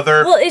at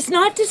other... Well, it's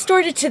not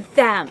distorted to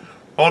them.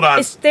 Hold on.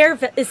 It's their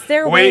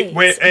ways.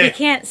 Wait, hey. You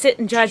can't sit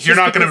and judge. You're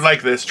not going to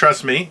like this.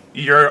 Trust me.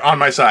 You're on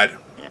my side.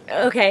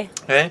 Okay.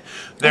 Okay?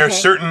 There are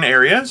certain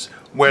areas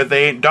where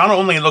they not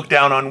only look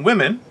down on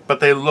women, but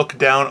they look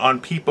down on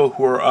people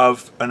who are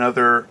of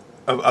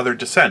other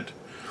descent.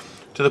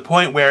 To the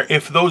point where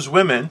if those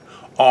women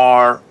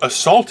are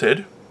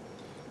assaulted,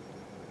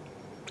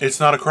 it's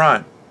not a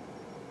crime.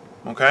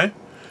 Okay?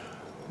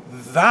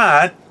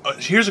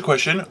 Here's a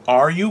question.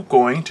 Are you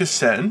going to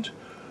send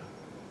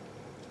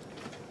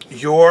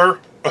your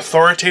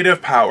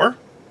authoritative power,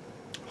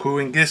 who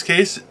in this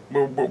case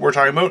we're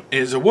talking about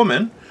is a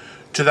woman,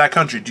 to that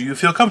country? Do you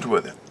feel comfortable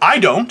with it? I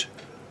don't.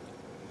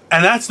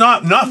 And that's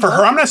not for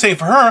her. I'm not saying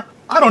for her.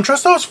 I don't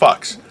trust those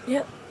fucks.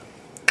 Yep.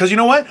 Because you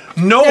know what?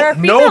 No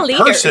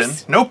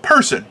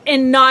person.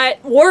 In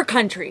not war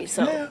countries,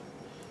 so. Yeah.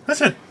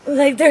 Listen,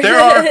 like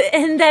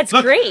and that's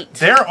great.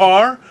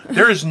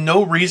 There is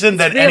no reason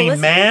that any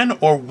man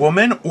or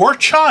woman or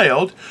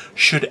child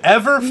should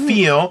ever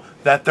feel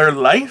that their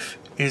life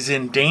is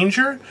in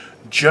danger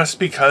just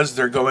because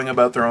they're going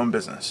about their own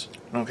business.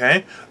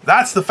 Okay?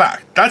 That's the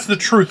fact. That's the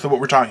truth of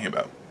what we're talking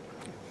about.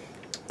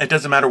 It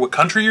doesn't matter what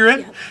country you're in.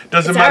 It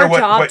doesn't matter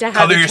what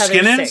color your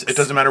skin is. It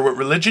doesn't matter what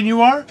religion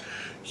you are.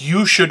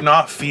 You should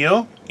not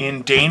feel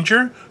in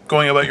danger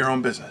going about your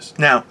own business.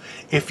 Now,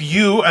 if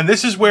you, and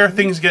this is where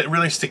things get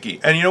really sticky,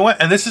 and you know what,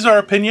 and this is our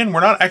opinion,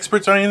 we're not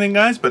experts on anything,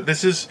 guys, but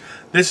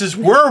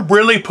we're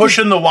really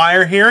pushing the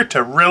wire here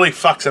to really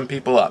fuck some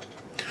people up.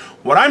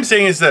 What I'm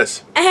saying is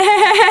this.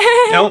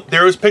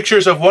 There was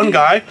pictures of one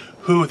guy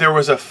who there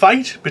was a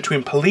fight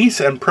between police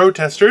and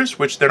protesters,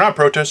 which they're not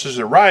protesters,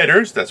 they're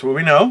rioters, that's what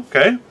we know,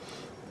 okay?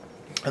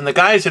 And the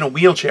guy is in a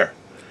wheelchair.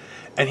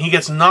 And he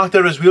gets knocked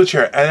out of his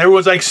wheelchair. And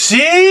everyone's like,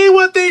 see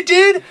what they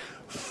did?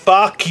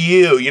 Fuck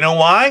you. You know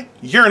why?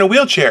 You're in a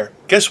wheelchair.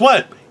 Guess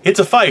what? It's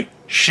a fight.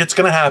 Shit's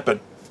gonna happen.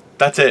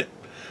 That's it.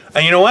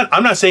 And you know what?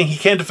 I'm not saying he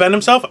can't defend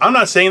himself. I'm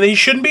not saying that he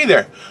shouldn't be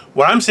there.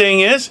 What I'm saying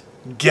is,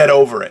 get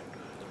over it.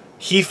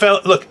 He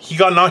got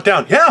knocked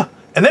down. Yeah.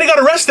 And then he got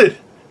arrested.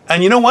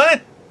 And you know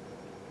what?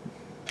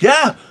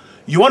 Yeah.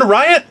 You want to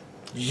riot?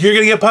 You're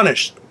gonna get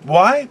punished.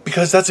 Why?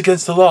 Because that's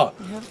against the law.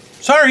 Yep.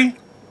 Sorry.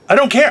 I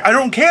don't care. I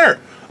don't care.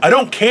 I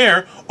don't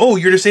care. Oh,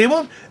 you're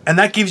disabled? And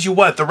that gives you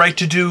what? The right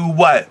to do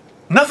what?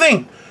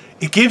 Nothing.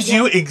 It gives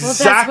you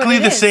exactly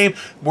the same.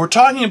 We're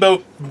talking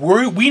about,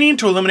 we need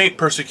to eliminate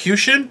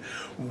persecution.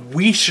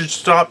 We should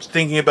stop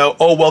thinking about,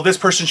 oh, well, this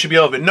person should be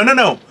elevated. No, no,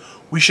 no.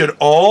 We should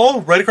all,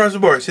 right across the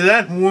board. See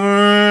that?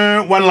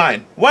 One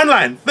line. One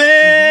line.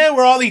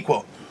 We're all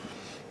equal.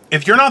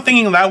 If you're not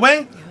thinking that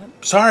way,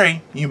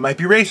 sorry, you might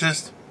be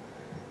racist.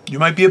 You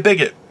might be a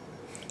bigot.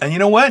 And you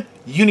know what?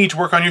 You need to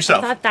work on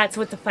yourself. I thought that's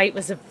what the fight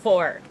was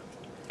for.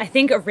 I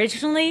think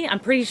originally, I'm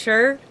pretty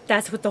sure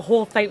that's what the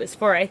whole fight was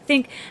for. I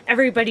think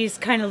everybody's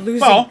kind of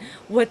losing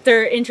what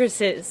their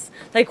interest is,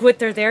 like what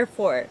they're there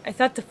for. I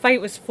thought the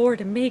fight was for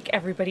to make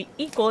everybody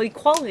equal,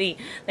 equality.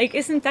 Like,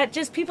 isn't that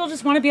just, people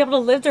just want to be able to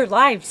live their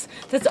lives.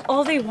 That's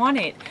all they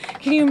wanted.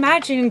 Can you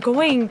imagine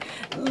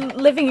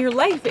living your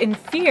life in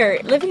fear,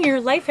 living your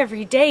life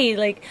every day,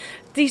 like,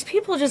 these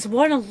people just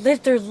want to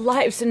live their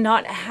lives and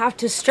not have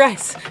to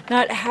stress,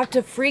 not have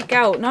to freak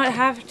out, not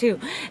have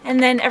to. And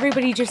then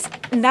everybody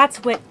and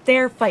that's what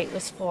their fight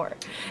was for.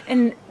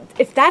 And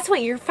if that's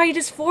what your fight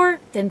is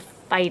for, then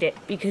fight it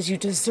because you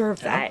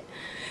deserve that.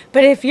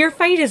 But if your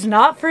fight is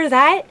not for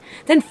that,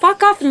 then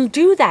fuck off and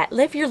do that.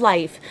 Live your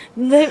life.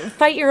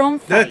 Fight your own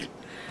fight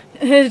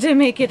to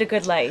make it a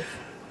good life.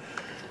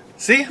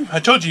 See? I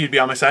told you you'd be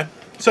on my side.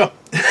 So.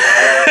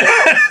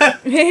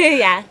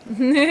 Yeah.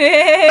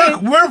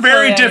 Look, we're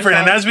very different,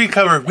 and as we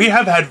covered, we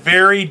have had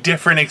very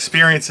different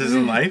experiences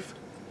in life.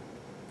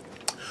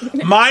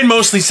 Mine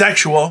mostly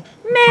sexual.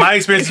 My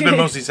experience has been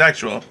mostly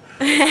sexual.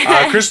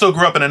 Crystal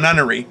grew up in a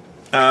nunnery.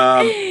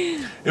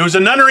 It was a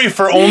nunnery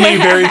for only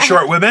very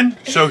short women.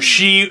 So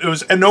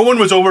and no one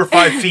was over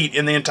 5 feet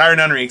in the entire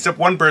nunnery except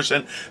one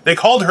person. They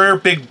called her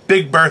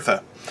Big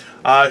Bertha.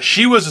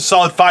 She was a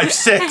solid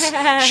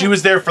 5'6". She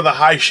was there for the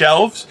high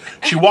shelves.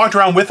 She walked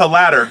around with a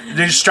ladder.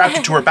 They just strapped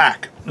it to her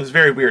back. It was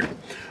very weird.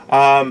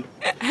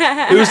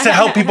 It was to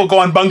help people go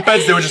on bunk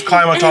beds. They would just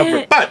climb on top of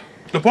her. But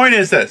the point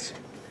is this.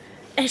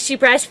 She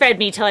breastfed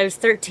me till I was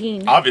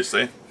 13.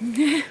 Obviously.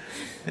 It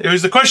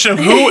was the question of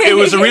who. It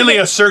was really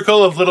a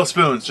circle of little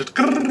spoons. Just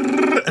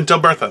until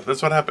Bertha.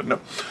 That's what happened. No.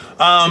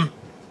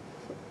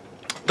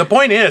 The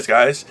point is,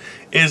 guys,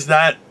 is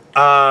that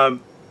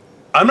I'm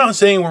not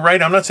saying we're right.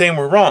 I'm not saying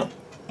we're wrong.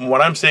 What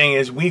I'm saying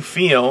is we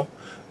feel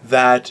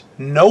that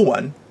no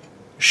one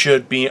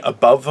should be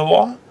above the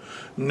law.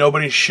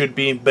 Nobody should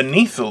be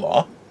beneath the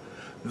law.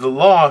 The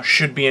law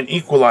should be an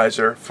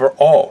equalizer for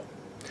all.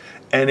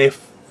 And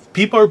if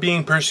people are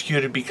being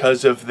persecuted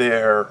because of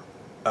their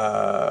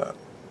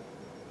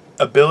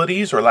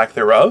abilities or lack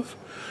thereof,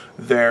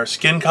 their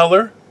skin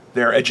color,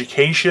 their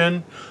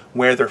education,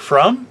 where they're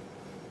from,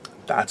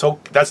 that's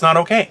not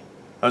okay.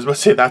 I was about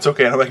to say that's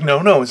okay, and I'm like,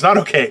 no, it's not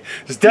okay.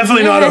 It's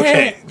definitely not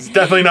okay. It's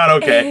definitely not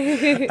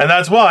okay. And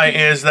that's why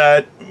is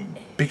that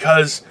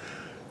because,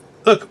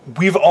 look,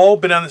 we've all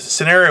been in this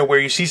scenario where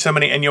you see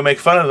somebody and you'll make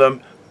fun of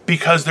them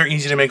because they're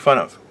easy to make fun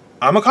of.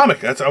 I'm a comic.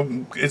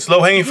 It's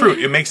low-hanging fruit.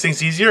 It makes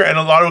things easier, and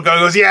a lot of guys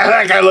goes, yeah,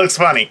 that guy looks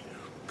funny.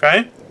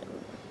 Okay?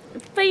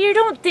 But you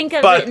don't think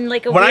of it in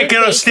like a when weird I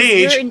get on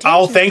stage,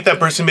 I'll thank that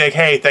person and be like,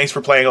 hey, thanks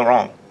for playing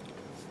along.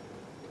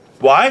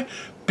 Why?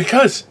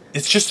 Because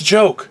it's just a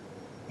joke.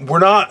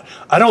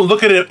 I don't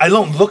look at it, I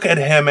don't look at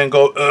him and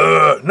go,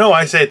 ugh. No,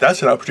 I say,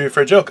 that's an opportunity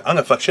for a joke. I'm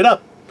gonna fuck shit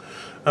up.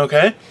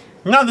 Okay?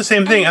 Not the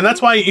same thing. And that's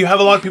why you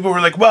have a lot of people who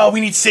are like, well, we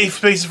need safe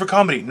spaces for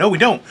comedy. No, we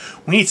don't.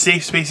 We need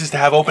safe spaces to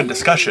have open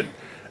discussion.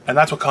 And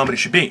that's what comedy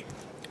should be.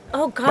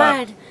 Oh,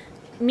 God.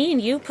 Me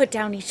and you put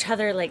down each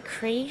other like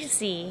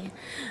crazy.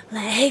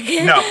 Like...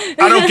 No,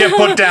 I don't get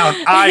put down.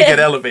 I get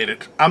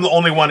elevated. I'm the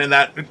only one in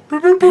that...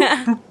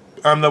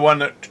 I'm the one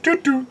that...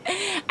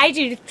 I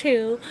do,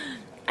 too.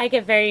 I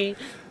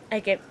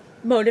get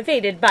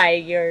motivated by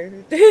your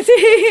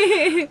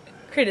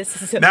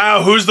criticism.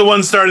 Now, who's the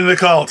one starting the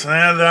cult?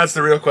 That's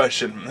the real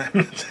question.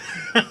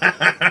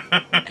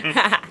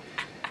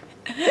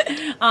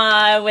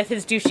 With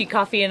his douchey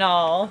coffee and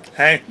all.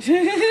 Hey,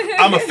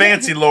 I'm a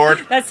fancy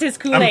lord. That's his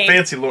Kool-Aid. I'm a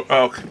fancy lord.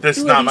 Oh, this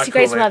is not my Kool-Aid. You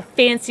guys will have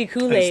fancy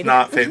Kool-Aid. It's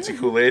not fancy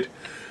Kool-Aid.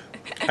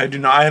 I do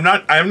not.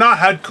 I have not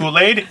had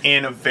Kool-Aid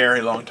in a very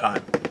long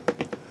time.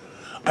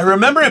 I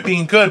remember it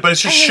being good, but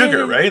it's just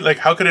sugar, right? Like,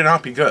 how could it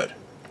not be good?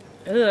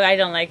 Ugh, I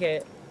don't like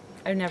it.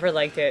 I've never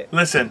liked it.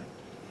 Listen,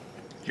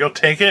 you'll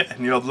take it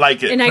and you'll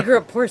like it. And I grew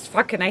up poor as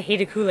fuck and I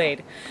hated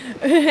Kool-Aid.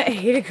 I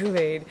hated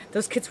Kool-Aid.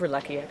 Those kids were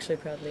lucky, actually,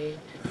 probably.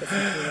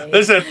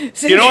 Listen,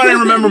 you know what I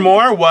remember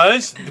more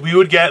was we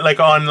would get, like,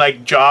 on, like,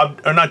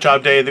 not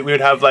job day, that we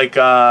would have, like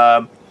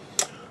a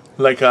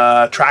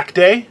track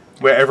day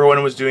where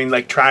everyone was doing,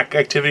 like, track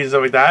activities and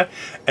stuff like that.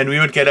 And we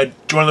would get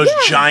one of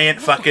those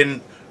giant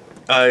fucking...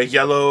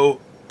 yellow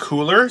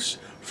coolers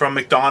from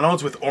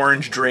McDonald's with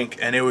orange drink,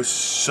 and it was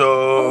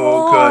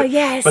so good.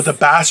 Yes. But the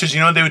bastards, you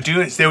know what they would do?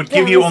 Is they would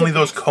give you only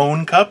those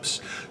cone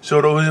cups, so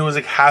it was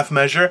like half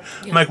measure.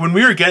 Yeah. I'm like, when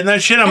we were getting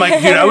that shit, I'm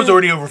like, dude, I was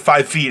already over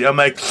 5 feet. I'm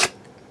like,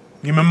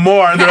 give me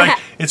more. And they're like,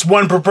 it's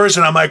one per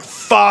person. I'm like,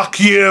 fuck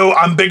you.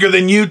 I'm bigger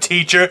than you,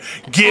 teacher.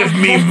 Give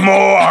me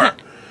more.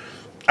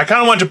 I kind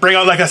of want to bring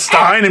out like a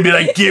stein and be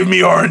like, give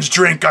me orange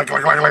drink.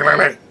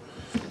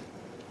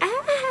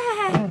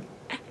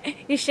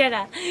 You should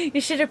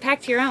have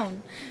packed your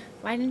own.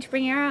 Why didn't you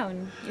bring your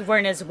own? You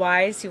weren't as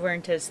wise. You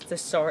weren't as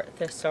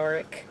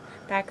thesauric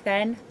back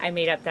then. I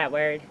made up that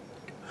word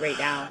right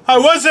now. I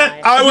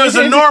wasn't. I was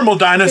a normal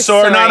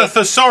dinosaur, not a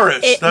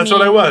thesaurus. That's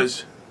what I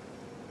was.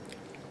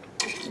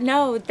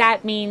 No,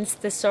 that means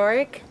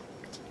thesauric.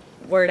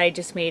 Word I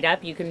just made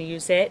up. You can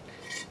use it.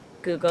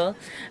 Google.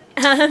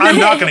 I'm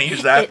not going to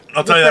use that.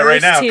 I'll tell you that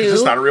right now, because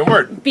it's not a real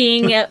word.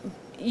 Being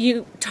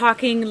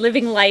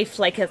living life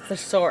like a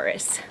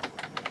thesaurus.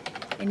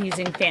 And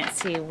using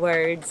fancy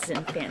words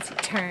and fancy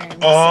terms.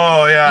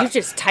 Oh, yeah. You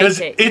just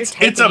typed it.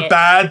 It's a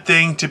bad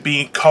thing to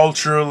be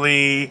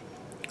culturally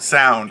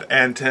sound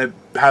and to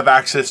have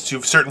access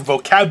to certain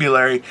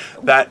vocabulary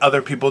that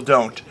other people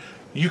don't.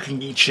 You can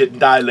eat shit and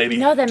die, lady.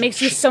 No, that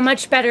makes you so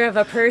much better of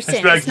a person.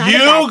 It's like, you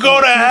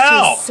go to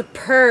hell! It makes you a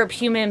superb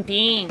human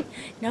being.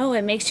 No,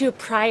 it makes you a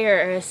prior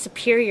or a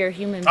superior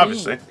human being.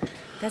 Obviously.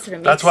 That's what it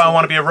makes That's why I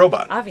want to be a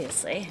robot.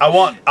 Obviously. I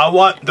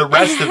want the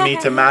rest of me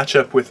to match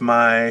up with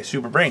my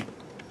super brain.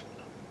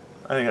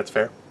 I think that's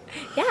fair.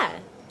 Yeah.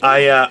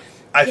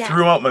 I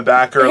threw out my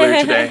back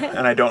earlier today,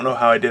 and I don't know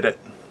how I did it.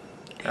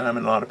 And I'm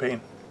in a lot of pain.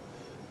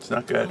 It's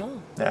not good.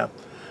 Oh. Yeah.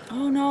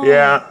 Oh, no.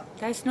 Yeah.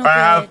 That's no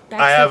good.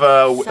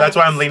 That's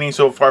why I'm leaning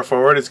so far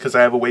forward. It's because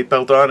I have a weight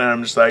belt on, and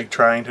I'm just like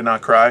trying to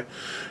not cry.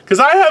 Because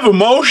I have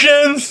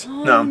emotions.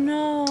 Oh,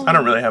 no. I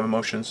don't really have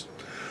emotions.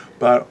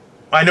 But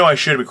I know I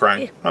should be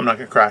crying. I'm not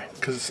going to cry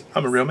because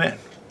I'm a real man.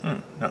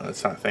 No,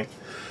 that's not a thing.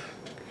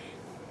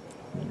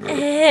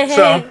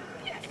 So...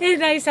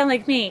 Now you sound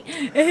like me.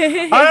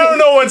 I don't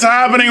know what's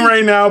happening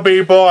right now,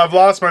 people. I've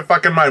lost my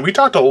fucking mind. We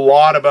talked a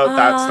lot about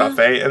that stuff,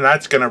 eh? And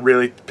that's going to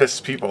really piss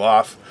people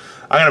off.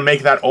 I'm going to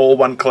make that old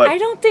one clip. I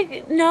don't think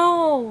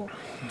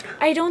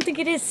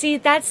it is. See,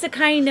 that's the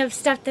kind of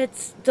stuff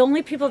that's... The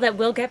only people that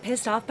will get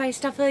pissed off by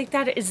stuff like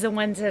that is the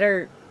ones that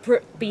are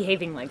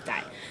behaving like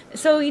that.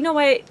 So, you know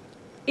what?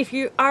 If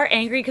you are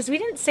angry, because we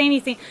didn't say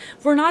anything,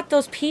 we're not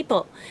those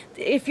people.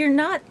 If you're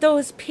not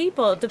those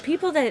people, the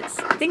people that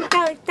think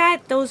like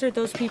that, those are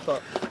those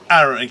people.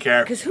 I don't really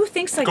care. Because who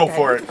thinks like that? Go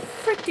for it. Who the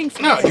frick thinks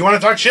no, like you want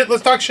to talk shit?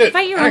 Let's talk shit.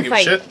 Fight your own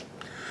fight. Shit.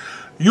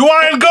 You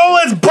want to go?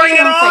 Let's bring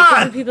it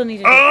on! People need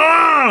to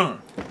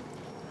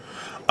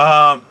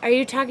are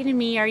you talking to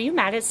me? Are you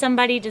mad at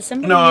somebody? Does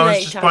somebody No, I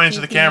was just pointing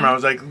to the camera. I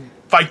was like,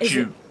 fight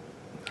you.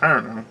 I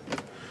don't know.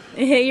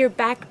 Your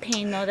back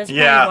pain, though. That's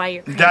probably why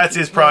you're cranky. That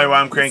is probably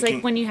why I'm cranky. It's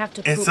like when you have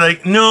to poop. It's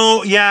like,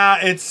 no, yeah,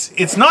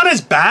 it's not as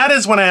bad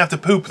as when I have to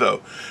poop,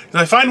 though.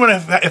 I find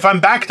if I'm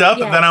backed up,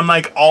 then I'm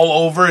like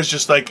all over. It's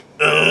just like,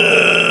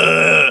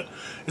 ugh.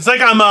 It's like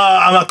I'm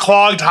a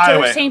clogged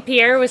highway. George St.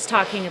 Pierre was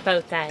talking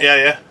about that.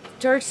 Yeah.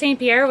 George St.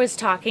 Pierre was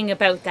talking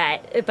about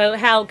that, about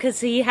how,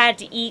 because he had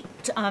to eat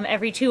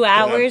every 2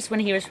 hours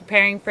when he was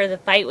preparing for the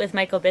fight with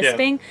Michael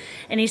Bisping,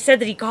 and he said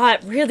that he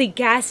got really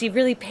gassy,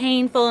 really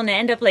painful, and it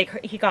ended up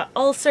like he got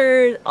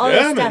ulcers, all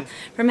this stuff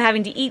from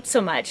having to eat so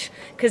much,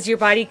 because your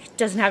body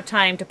doesn't have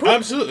time to poop.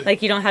 Absolutely.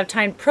 Like you don't have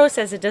time to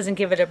process it, doesn't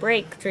give it a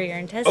break through your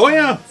intestines. Oh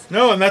yeah,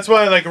 no, and that's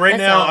why like right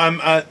now I'm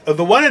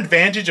the one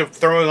advantage of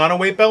throwing on a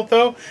weight belt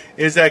though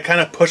is that it kind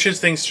of pushes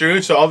things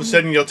through. So all of a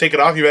sudden you'll take it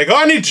off, you're like, oh,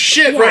 I need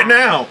shit right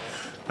now.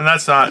 And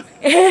that's not.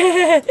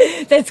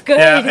 That's good.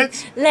 Yeah,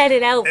 let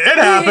it out. It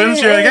happens.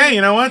 You're like, hey,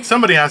 you know what?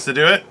 Somebody has to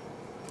do it.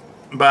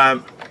 But,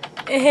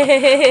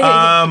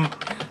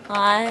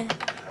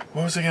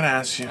 what was I gonna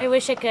ask you? I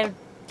wish I could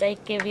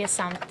like give you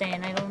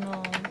something. I don't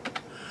know.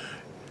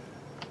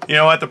 You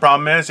know what the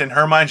problem is? In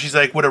her mind, she's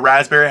like, would a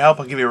raspberry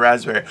help? I'll give you a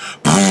raspberry.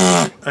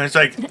 And it's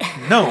like,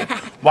 no.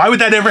 Why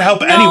would that ever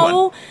help anyone?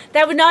 No,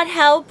 that would not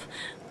help.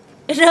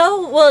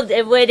 No, well,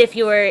 it would if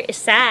you were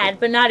sad,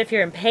 but not if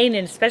you're in pain,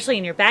 and especially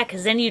in your back,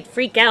 because then you'd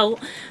freak out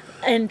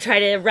and try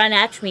to run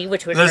at me,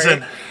 which would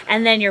hurt.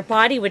 And then your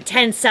body would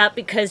tense up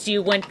because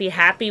you wouldn't be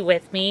happy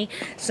with me,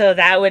 so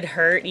that would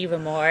hurt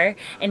even more.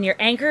 And your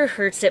anger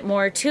hurts it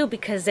more too,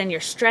 because then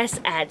your stress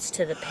adds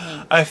to the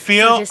pain. I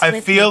feel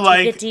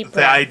like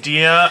the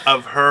idea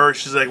of her,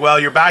 she's like,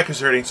 well, your back is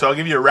hurting, so I'll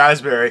give you a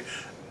raspberry.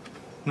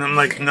 And I'm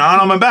like,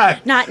 not on my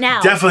back. Not now.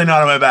 Definitely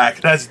not on my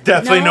back. That's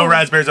definitely no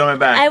raspberries on my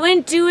back. I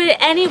wouldn't do it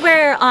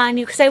anywhere on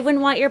you because I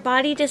wouldn't want your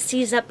body to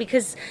seize up,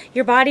 because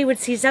your body would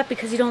seize up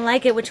because you don't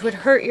like it, which would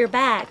hurt your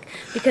back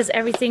because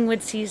everything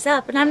would seize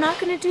up. And I'm not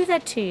going to do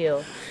that to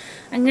you.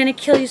 I'm going to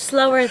kill you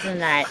slower than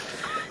that.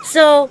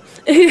 So.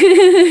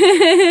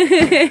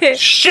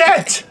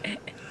 Shit!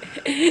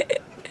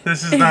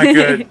 This is not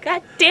good.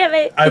 God damn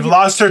it. I've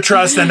lost her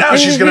trust and now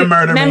she's going to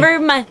murder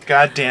me.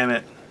 God damn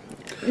it.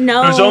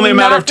 No, it was only a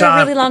matter of time. Not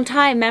for a really long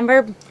time.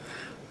 Remember,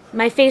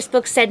 my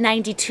Facebook said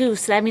 92,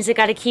 so that means I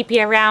got to keep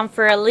you around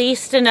for at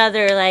least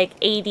another, like,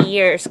 80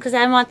 years. Because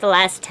I want the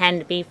last 10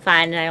 to be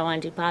fun, and I don't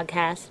want to do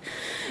podcasts.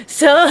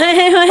 So,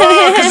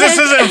 because this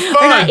isn't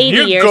fun. Not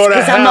 80 years,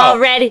 because I'm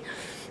already...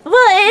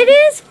 Well, it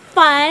is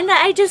fun.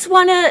 I just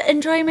want to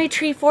enjoy my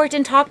tree fort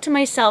and talk to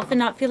myself and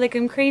not feel like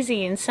I'm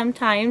crazy. And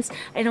sometimes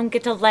I don't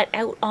get to let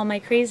out all my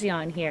crazy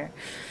on here.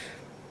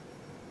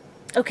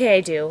 Okay,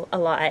 I do. A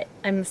lot.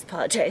 I must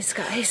apologize,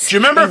 guys. Do you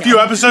remember a few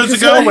episodes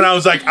ago when I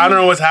was like, I don't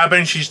know what's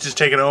happening, she's just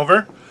taking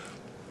over?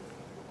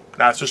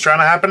 That's what's trying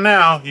to happen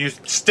now. You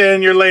stay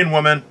in your lane,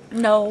 woman.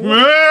 No.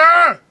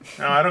 No,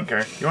 I don't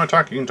care. You want to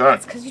talk, you can talk.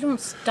 It's because you don't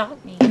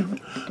stop me.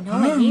 No,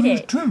 I need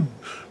it.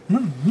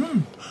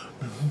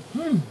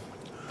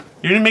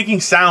 You're making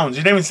sounds.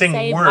 You're not even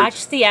saying words.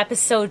 Watch the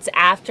episodes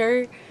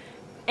after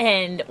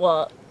And,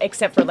 well,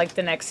 except for, like,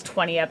 the next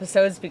 20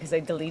 episodes because I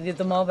deleted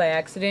them all by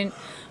accident.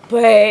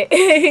 But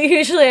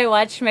usually I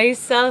watch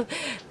myself,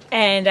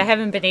 and I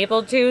haven't been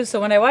able to. So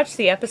when I watch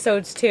the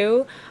episodes,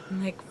 too,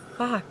 I'm like,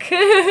 fuck.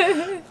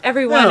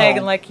 Everyone, No.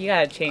 I'm like, you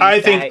gotta change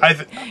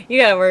that.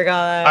 You gotta work on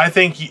that. I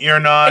think you're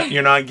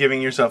not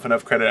giving yourself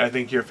enough credit. I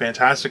think you're a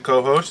fantastic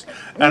co-host,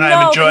 and No,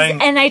 I'm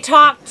enjoying. And I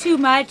talk too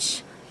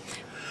much.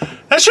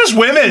 That's just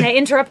women. And I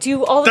interrupt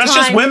you all the time. That's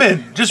just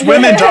women. Just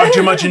women talk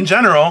too much in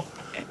general,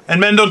 and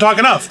men don't talk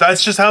enough.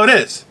 That's just how it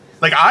is.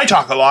 Like, I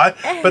talk a lot,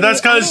 but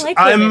that's because like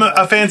I'm women.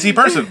 a fancy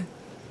person.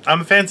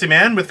 I'm a fancy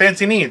man with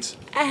fancy needs.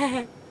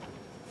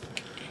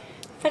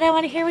 But I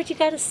want to hear what you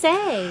gotta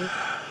say.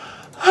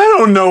 I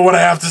don't know what I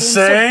have to It's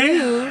say.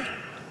 so rude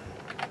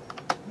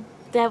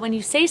that when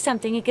you say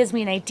something, it gives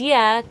me an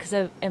idea. Because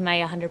am I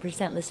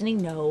 100% listening?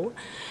 No.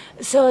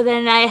 So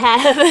then I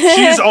have.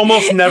 She's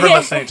almost never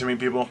listening to me,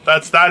 people.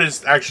 That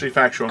is actually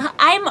factual.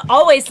 I'm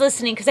always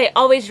listening because I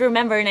always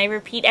remember and I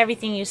repeat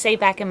everything you say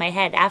back in my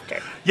head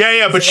after.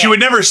 Yeah, but she would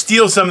never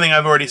steal something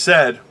I've already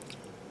said.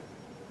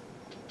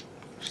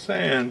 Just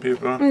saying,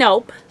 people.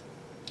 Nope.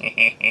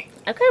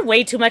 I've got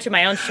way too much of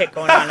my own shit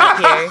going on up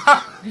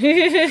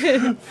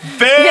here.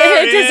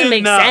 Fair It doesn't make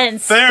enough.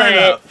 sense.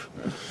 Fair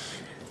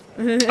but...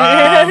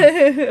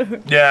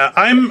 enough. Yeah,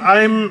 I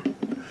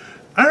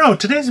don't know.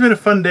 Today's been a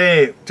fun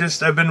day.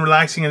 I've been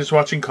relaxing and just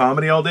watching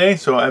comedy all day,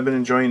 so I've been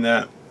enjoying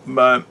that.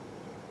 But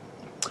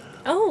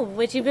Oh,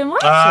 what you been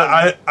watching?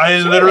 I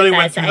Share literally with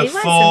went us. through I want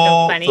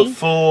something funny. the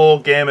full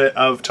gamut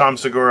of Tom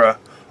Segura,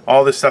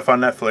 all this stuff on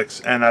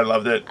Netflix, and I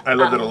loved it. I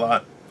loved it a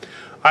lot.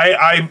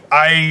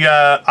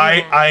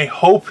 I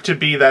hope to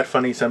be that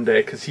funny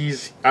someday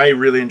because I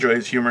really enjoy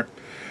his humor,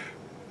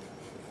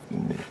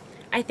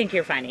 I think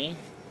you're funny.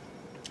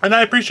 and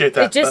I appreciate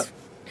that. It just...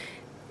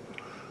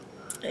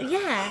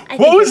 Yeah.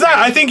 What was that?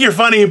 I think you're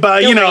funny,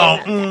 but you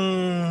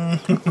know.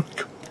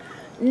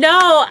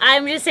 No,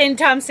 I'm just saying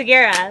Tom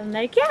Segura. I'm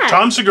like, yeah.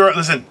 Tom Segura,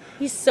 listen.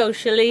 He's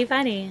socially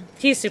funny.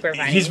 He's super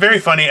funny. He's very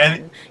funny,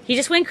 and he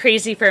just went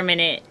crazy for a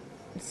minute.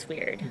 It's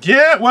weird.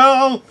 yeah.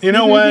 Well, you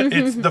know what?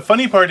 It's the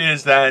funny part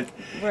is that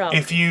Bro.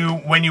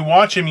 when you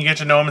watch him, you get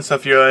to know him and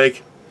stuff. You're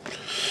like,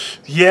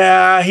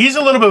 yeah, he's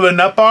a little bit of a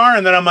nut bar,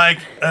 and then I'm like,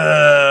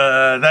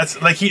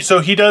 that's like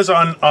he does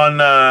on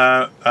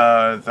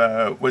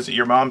the was it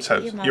Your Mom's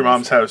House? Your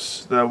Mom's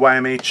House, the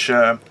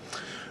YMH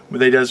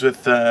what he does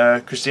with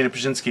Christina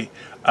Pajinski.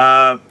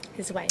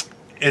 His wife.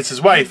 It's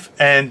his wife,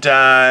 and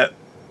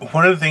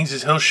one of the things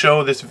is he'll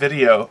show this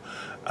video.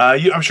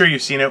 I'm sure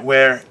you've seen it,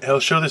 where he'll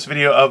show this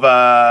video of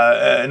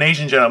an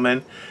Asian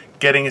gentleman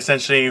getting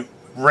essentially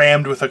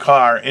rammed with a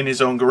car in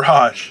his own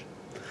garage,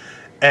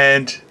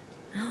 and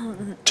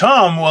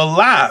Tom will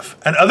laugh,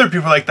 and other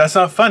people are like, "That's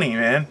not funny,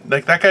 man.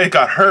 Like, that guy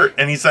got hurt,"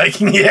 and he's like,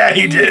 "Yeah,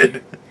 he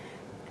did."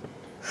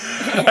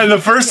 And the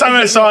first time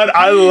I saw it,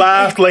 I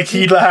laughed like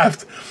he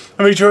laughed.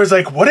 I mean, Joey's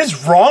like, "What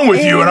is wrong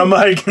with you?" And I'm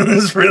like,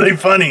 "This is really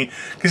funny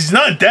because he's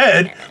not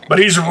dead, but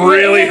he's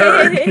really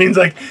hurt." And he's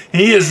like,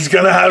 "He is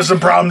gonna have some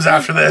problems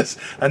after this,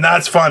 and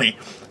that's funny."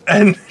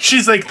 And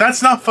she's like,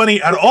 "That's not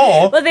funny at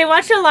all." Well, they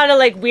watch a lot of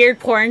like weird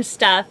porn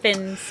stuff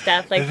and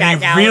stuff like that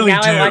now. Really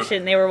now do. I watch it,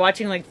 and they were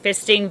watching like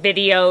fisting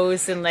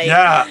videos and like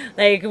Yeah.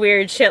 like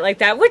weird shit like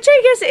that, which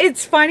I guess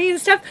it's funny and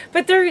stuff.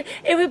 But it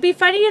would be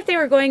funny if they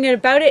were going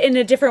about it in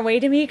a different way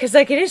to me, because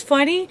like it is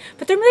funny,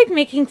 but they're like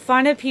making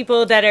fun of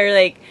people that are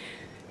like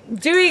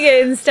doing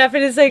it and stuff,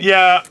 and it's like,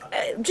 Yeah.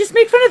 just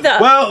make fun of the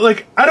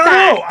Like, I don't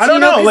know. I don't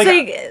know. Like,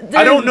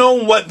 I don't know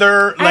what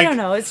they're like. I don't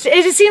know. It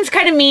just seems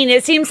kind of mean.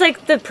 It seems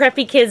like the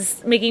preppy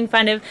kids making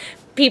fun of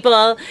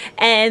people,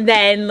 and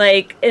then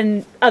like,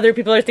 and other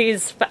people are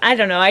these. I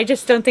don't know. I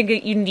just don't think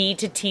that you need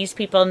to tease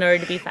people in order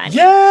to be funny.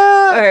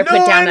 Yeah. Or put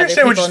down I other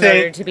understand what people you're in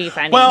saying. order to be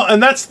funny. Well,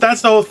 and that's the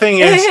whole thing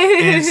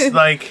is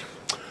like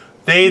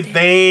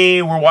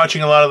they were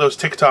watching a lot of those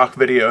TikTok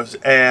videos,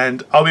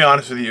 and I'll be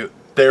honest with you,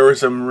 there were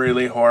some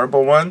really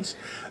horrible ones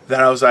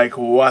that I was like,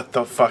 what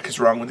the fuck is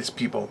wrong with these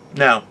people?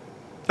 Now,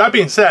 that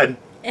being said,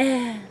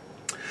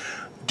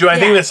 do I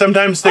think that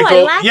sometimes they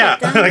go, yeah,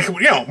 like,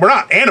 you know, we're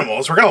not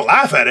animals, we're gonna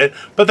laugh at it,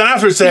 but then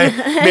after say,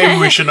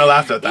 maybe we shouldn't have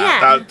laughed at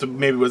that. Yeah. That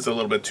maybe was a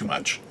little bit too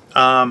much.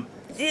 But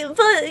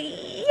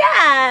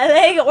yeah,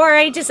 like, or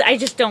I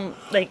just don't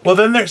like. Well,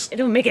 then there's. I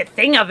don't make a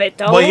thing of it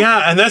though. Well,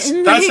 yeah, and that's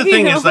the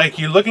thing You know? is like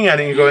you're looking at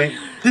it and you're going,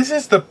 this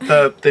is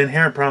the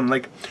inherent problem.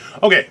 Like,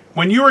 okay,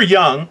 when you were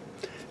young,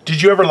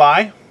 did you ever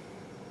lie?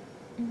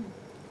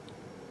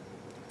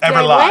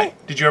 Ever lie?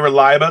 What? Did you ever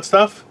lie about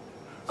stuff?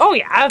 Oh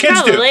yeah,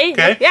 Kids probably.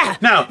 do. Okay. Yeah.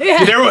 Now,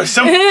 there was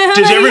some.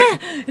 Did you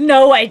ever?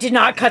 No, I did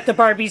not cut the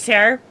Barbie's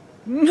hair.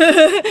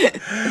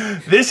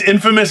 This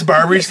infamous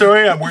Barbie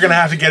story. We're gonna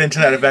have to get into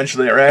that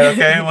eventually, right?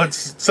 Okay,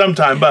 let's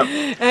sometime. But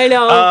I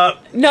know.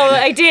 No,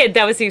 I did.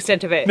 That was the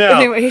extent of it. now,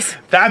 Anyways.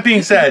 that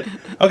being said,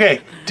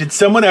 okay, did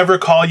someone ever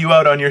call you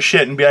out on your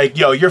shit and be like,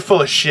 "Yo, you're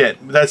full of shit.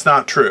 That's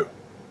not true."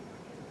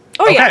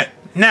 Oh Okay. yeah.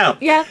 Now,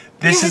 Yeah.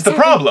 this Yeah, is the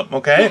exactly. problem.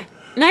 Okay.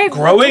 And I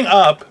Growing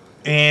up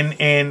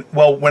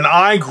well, when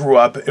I grew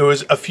up, it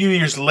was a few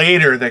years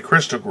later that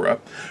Crystal grew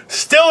up.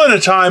 Still in a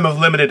time of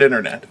limited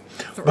internet.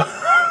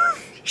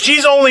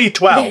 She's only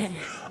 12.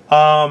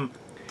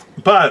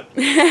 But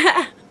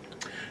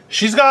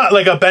she's got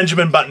like a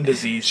Benjamin Button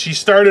disease. She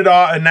started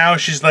off and now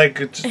she's like,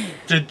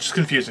 it's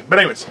confusing. But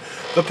anyways,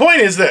 the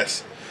point is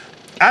this.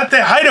 At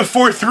the height of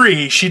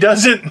 4'3", she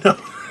doesn't know.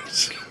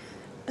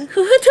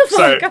 What the fuck?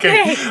 Sorry,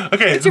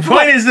 okay. The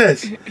point is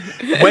this.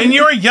 When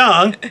you were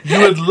young, you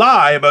would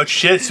lie about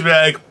shit to be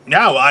like,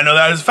 yeah, well, I know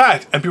that as a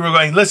fact. And people are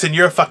going, listen,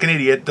 you're a fucking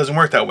idiot. It doesn't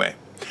work that way.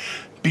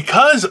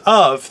 Because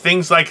of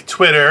things like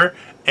Twitter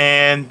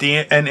and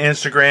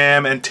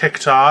Instagram and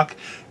TikTok,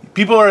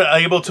 people are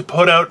able to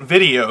put out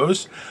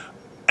videos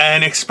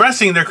and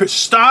expressing their...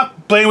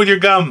 Stop playing with your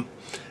gum.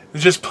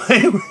 Just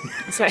play with...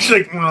 It's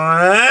like...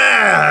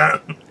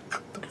 What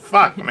the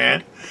fuck,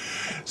 man?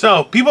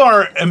 So, people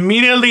are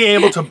immediately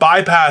able to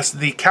bypass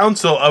the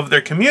council of their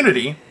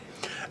community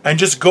and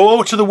just go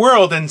out to the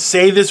world and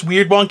say this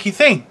weird, wonky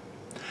thing.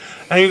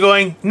 And you're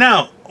going,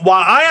 now,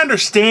 while I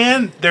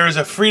understand there is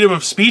a freedom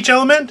of speech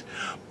element,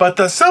 but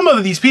to some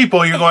of these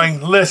people, you're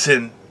going,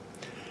 listen,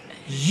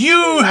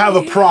 you have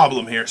a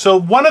problem here. So,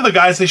 one of the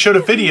guys they showed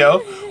a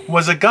video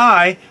was a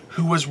guy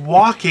who was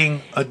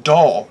walking a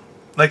doll.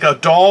 Like a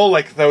doll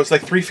that was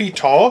like 3 feet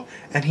tall,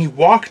 and he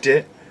walked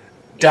it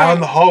down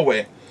the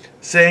hallway,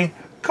 saying,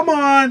 come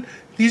on,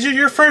 these are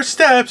your first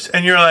steps.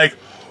 And you're like,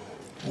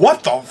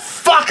 what the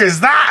fuck is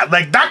that?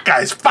 Like, that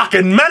guy's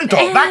fucking mental.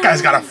 That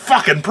guy's got a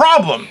fucking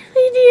problem.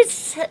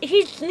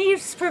 He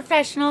needs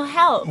professional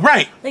help.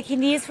 Right. Like, he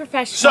needs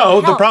professional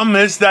help. So, the problem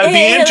is that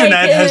the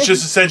internet has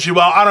just essentially,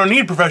 well, I don't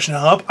need professional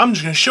help. I'm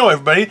just going to show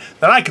everybody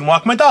that I can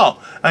walk my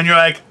doll. And you're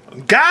like,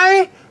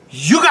 guy,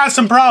 you got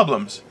some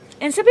problems.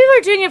 And some people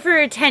are doing it for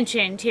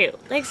attention, too.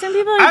 Like, some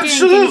people are doing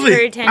things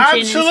for attention.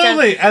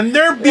 Absolutely. And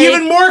they're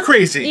even more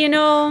crazy. You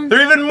know.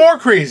 They're even more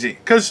crazy.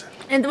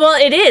 Well,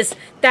 it is.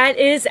 That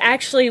is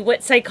actually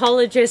what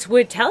psychologists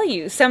would tell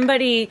you.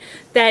 Somebody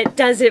that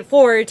does it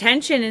for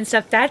attention and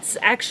stuff, that's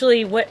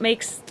actually what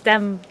makes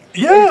them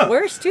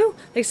worse, too.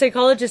 Like,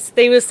 psychologists,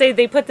 they will say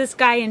they put this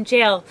guy in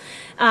jail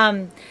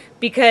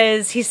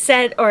because he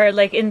said, or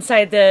like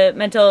inside the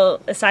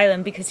mental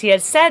asylum, because he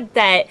had said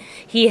that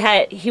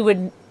he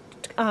would...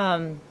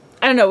 I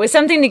don't know, it was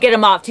something to get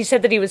him off. He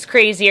said that he was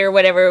crazy or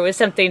whatever. It was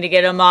something to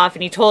get him off.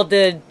 And he told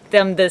them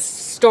this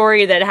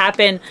story that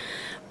happened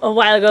a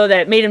while ago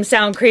that made him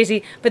sound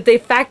crazy. But the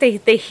fact that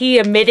he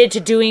admitted to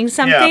doing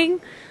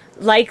something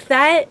like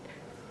that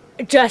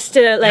just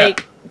to,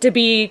 to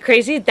be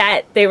crazy,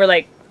 that they were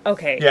like,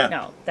 okay,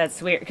 no,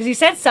 that's weird. Because he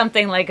said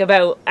something like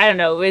about, I don't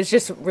know, it was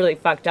just really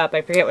fucked up.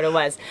 I forget what it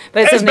was.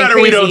 But it's something better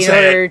crazy we don't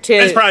say it. to...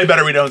 It's probably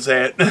better we don't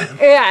say it.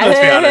 Yeah. Let's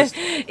be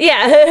honest.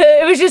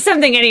 Yeah, it was just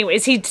something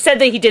anyways. He said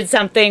that he did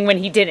something when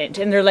he didn't.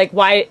 And they're like,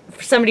 why,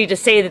 for somebody to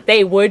say that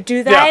they would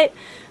do that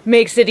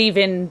makes it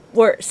even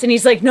worse. And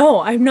he's like,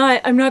 no, I'm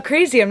not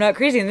crazy. I'm not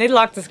crazy. And they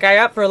locked this guy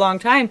up for a long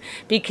time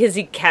because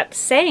he kept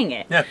saying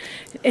it. Yeah.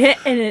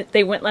 And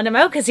they wouldn't let him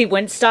out because he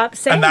wouldn't stop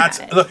saying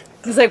that. Look,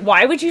 he's like,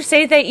 why would you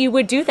say that you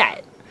would do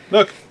that?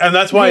 Look, and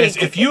that's why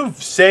if you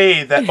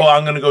say that, oh,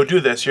 I'm going to go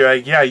do this, you're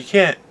like, yeah, you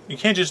can't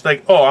just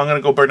like, oh, I'm going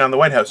to go burn down the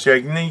White House. You're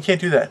like, no, you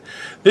can't do that.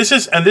 This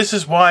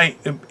is why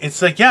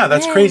it's like, yeah,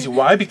 that's crazy.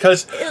 Why?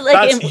 Because like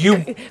that's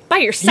you by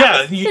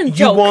yourself. Yeah,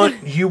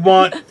 you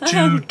want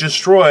to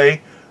destroy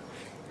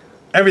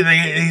everything.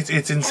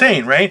 It's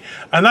insane, right?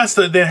 And that's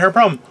her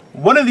problem.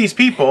 One of these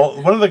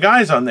people, one of the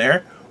guys on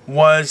there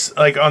was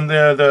like on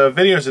the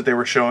videos that they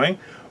were showing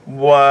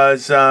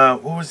was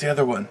what was the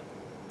other one?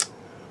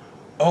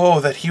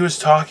 Oh, that he was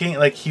talking,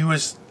 like he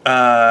was,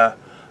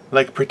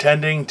 like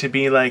pretending to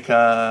be like,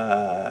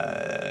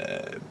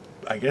 I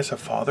guess a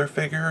father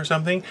figure or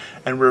something.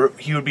 And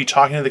he would be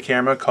talking to the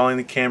camera, calling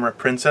the camera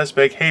princess,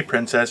 like, hey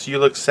princess, you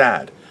look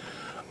sad.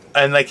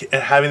 And like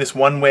having this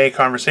one-way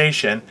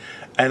conversation.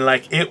 And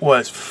like, it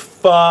was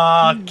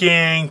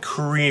fucking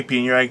creepy.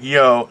 And you're like,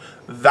 yo,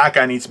 that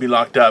guy needs to be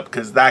locked up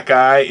because that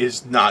guy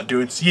is not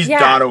doing, he's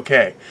not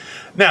okay.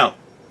 Now,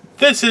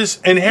 this is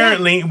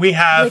inherently, we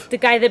have... Like the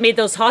guy that made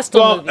those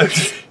Hostel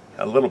movies.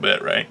 A little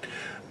bit, right?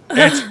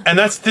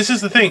 This is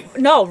the thing.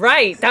 No,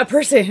 right. That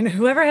person,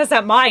 whoever has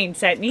that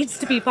mindset needs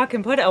to be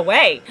fucking put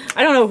away.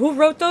 I don't know who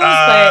wrote those,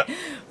 but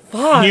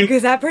fuck,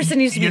 because that person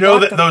needs to be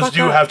locked the fuck up. You know that those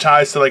do have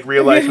ties to like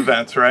real life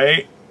events,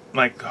 right?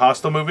 Like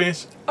Hostel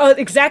movies? Oh,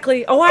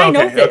 exactly. Oh, I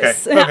know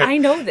this. Okay. I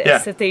know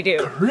this, that they do.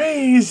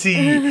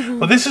 Crazy.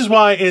 Well, this is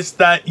why is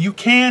that you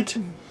can't,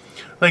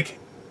 like...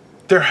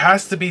 There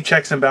has to be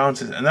checks and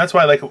balances, and that's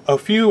why, like,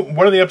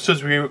 one of the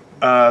episodes we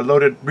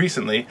loaded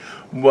recently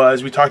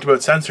was we talked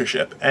about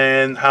censorship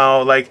and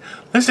how, like,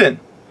 listen,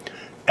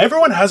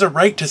 everyone has a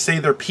right to say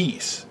their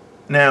piece.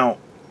 Now,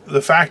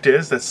 the fact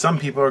is that some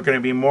people are going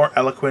to be more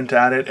eloquent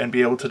at it and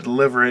be able to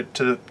deliver it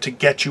to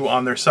get you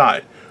on their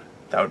side.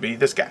 That would be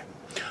this guy.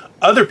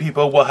 Other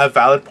people will have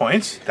valid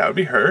points. That would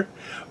be her.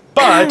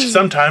 But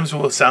sometimes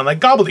will sound like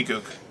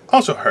gobbledygook.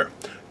 Also her.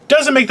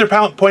 doesn't make their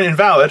point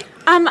invalid.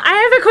 I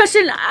have a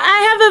question.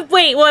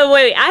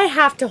 Wait. I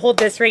have to hold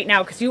this right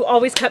now because you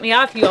always cut me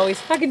off. You always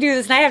fucking do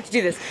this, and I have to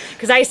do this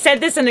because I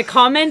said this in a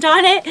comment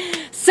on it.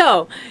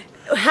 So,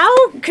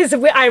 because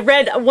I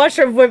watched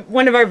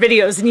one of our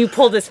videos and you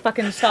pulled this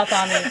fucking stuff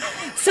on me.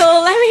 So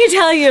let me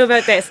tell you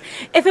about this.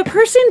 If a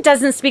person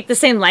doesn't speak the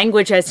same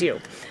language as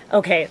you,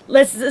 okay,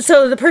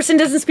 so the person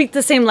doesn't speak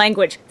the same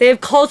language. They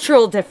have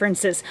cultural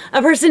differences.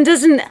 A person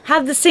doesn't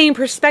have the same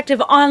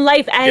perspective on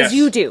life as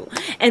you do.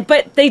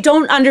 But they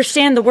don't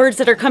understand the words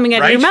that are coming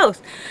out of your mouth.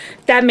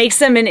 That makes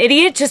them an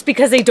idiot just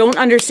because they don't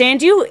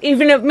understand you,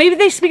 even if maybe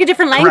they speak a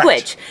different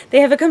language. They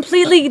have a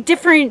completely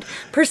different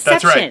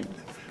perception. That's right.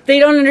 They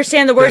don't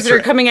understand the words that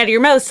are coming out of your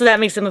mouth, so that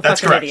makes them a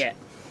fucking idiot.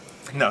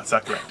 No, it's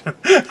not correct.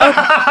 Okay,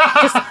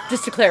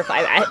 just to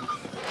clarify that.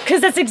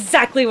 Because that's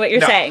exactly what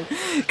you're saying.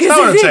 That's not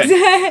what I'm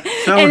saying.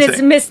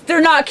 And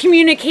they're not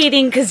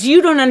communicating because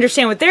you don't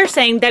understand what they're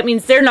saying. That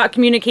means they're not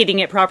communicating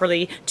it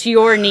properly to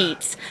your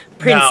needs,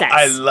 princess. Now,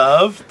 I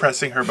love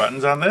pressing her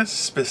buttons on this,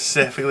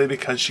 specifically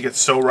because she gets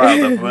so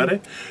riled up about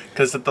it.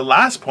 Because at the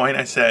last point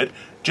I said,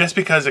 just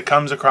because it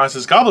comes across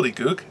as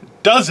gobbledygook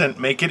doesn't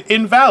make it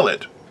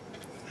invalid.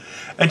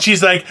 And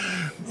she's like,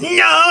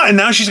 no, and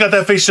now she's got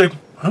that face like,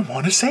 I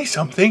want to say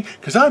something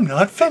because I'm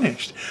not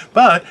finished.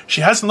 But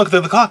she hasn't looked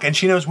at the clock and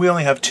she knows we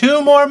only have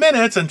 2 more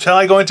minutes until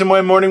I go into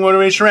my morning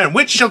motivation rant,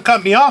 which she'll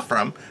cut me off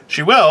from.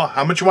 She will.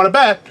 How much you want to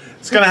bet?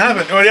 It's going to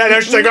happen. Oh, yeah, now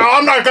she's like,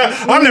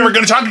 oh, I'm never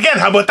going to talk again.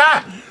 How about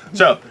that?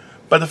 So,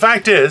 but the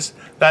fact is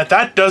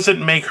that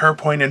doesn't make her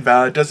point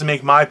invalid, doesn't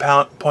make my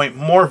point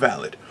more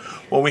valid.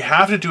 What we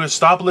have to do is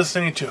stop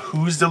listening to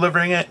who's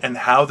delivering it and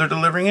how they're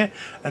delivering it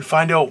and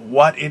find out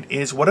what it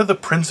is. What are the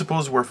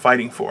principles we're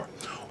fighting for?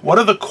 What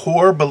are the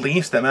core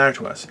beliefs that matter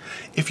to us?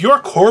 If your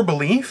core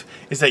belief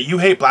is that you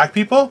hate black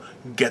people,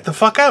 get the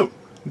fuck out.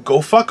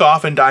 Go fuck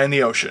off and die in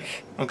the ocean.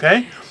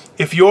 Okay?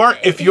 If you're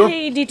you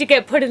need to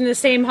get put in the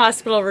same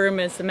hospital room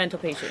as the mental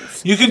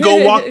patients. You could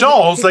go walk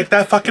dolls like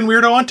that fucking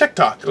weirdo on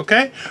TikTok,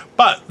 okay?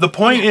 But the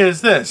point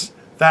is this,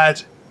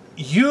 that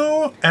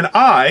you and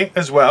I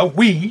as well,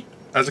 we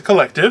as a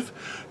collective,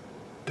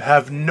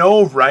 have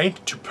no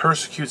right to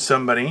persecute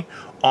somebody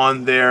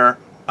on their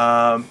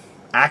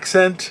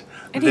accent,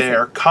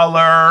 their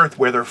color,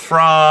 where they're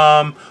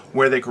from,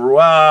 where they grew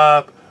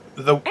up.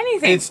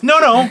 Anything.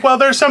 No. Well,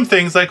 there's some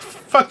things like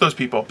fuck those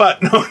people,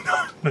 but no,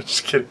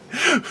 just kidding.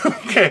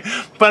 Okay,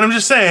 but I'm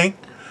just saying.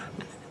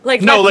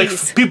 Like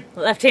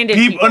left-handed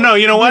people. Oh, no,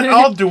 you know what?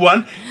 I'll do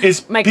one.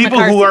 Is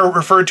people who are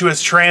referred to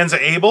as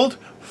trans-abled.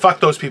 Fuck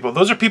those people.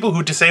 Those are people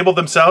who disable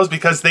themselves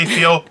because they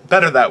feel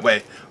better that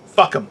way.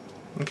 Fuck them.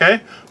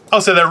 Okay? I'll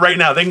say that right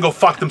now. They can go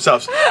fuck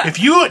themselves. If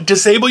you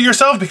disable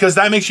yourself because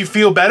that makes you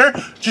feel better,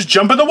 just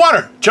jump in the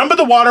water. Jump in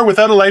the water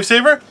without a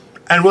lifesaver,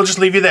 and we'll just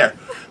leave you there.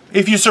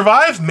 If you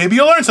survive, maybe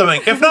you'll learn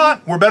something. If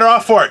not, we're better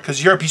off for it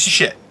because you're a piece of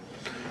shit.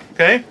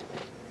 Okay?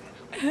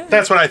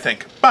 That's what I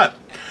think. But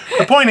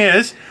the point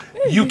is,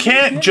 you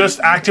can't just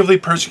actively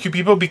persecute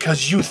people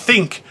because you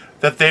think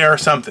that they are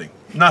something.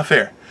 Not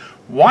fair.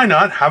 Why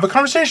not have a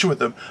conversation with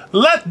them?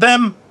 Let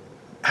them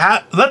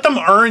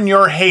earn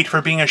your hate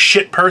for being a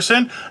shit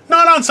person,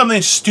 not on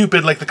something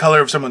stupid like the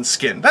color of someone's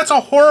skin. That's a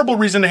horrible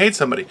reason to hate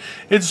somebody.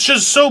 It's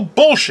just so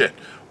bullshit.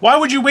 Why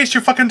would you waste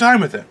your fucking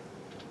time with it?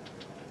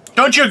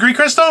 Don't you agree,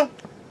 Crystal?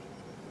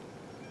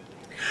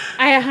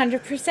 I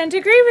 100%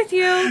 agree with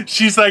you.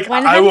 She's like,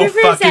 100%. I will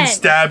fucking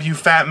stab you,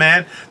 fat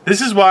man. This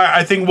is why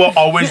I think we'll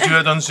always do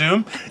it on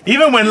Zoom.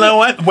 Even when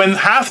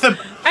half the...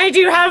 I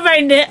do have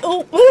my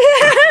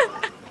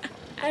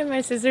I have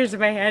my scissors in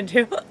my hand,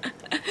 too.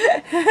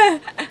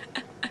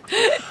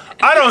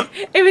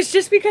 It was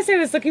just because I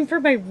was looking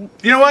for my... You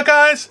know what,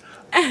 guys?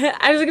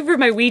 I was looking for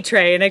my weed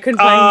tray and I couldn't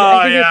find it.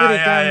 I think I put it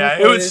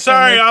down. It was,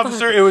 sorry,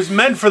 officer. It was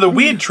meant for the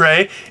weed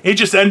tray. It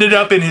just ended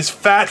up in his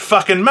fat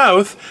fucking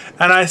mouth,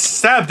 and I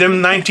stabbed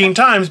him 19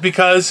 times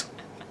because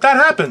that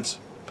happens.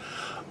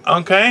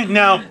 Okay,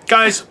 now,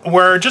 guys,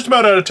 we're just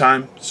about out of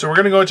time, so we're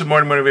going to go into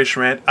Morning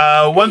Motivation Rant.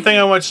 One thing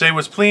I want to say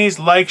was please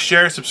like,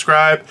 share,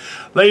 subscribe.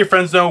 Let your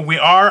friends know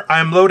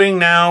I'm loading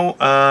now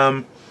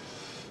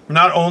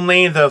not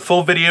only the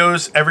full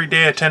videos every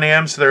day at 10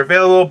 a.m. so they're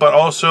available, but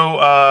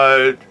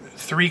also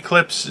 3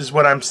 clips is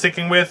what I'm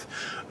sticking with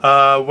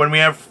when we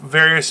have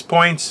various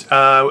points,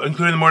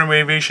 including the Morning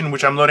Motivation,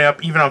 which I'm loading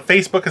up even on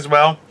Facebook as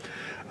well.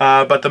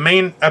 But the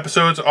main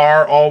episodes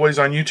are always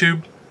on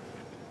YouTube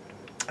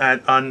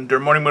under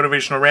Morning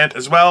Motivational Rant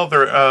as well.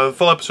 Their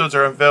full episodes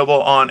are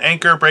available on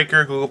Anchor,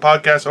 Breaker, Google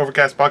Podcasts,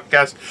 Overcast, Pocket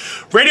Cast,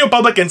 Radio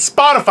Public, and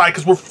Spotify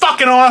because we're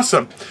fucking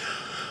awesome.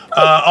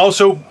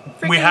 Also,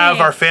 we have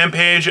our fan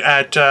page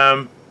at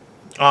on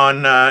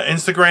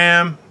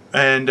Instagram.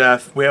 And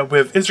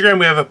with Instagram,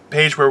 we have a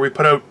page where we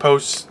put out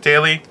posts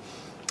daily.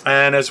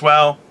 And as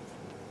well,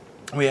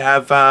 we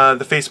have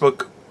the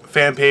Facebook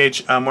fan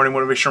page, Morning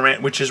Motivational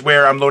Rant, which is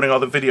where I'm loading all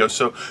the videos.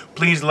 So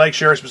please like,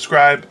 share,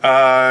 subscribe.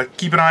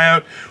 Keep an eye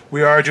out.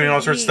 We are doing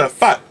all sorts of stuff.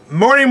 But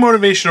Morning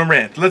Motivational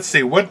Rant. Let's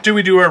see. What do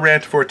we do our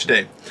rant for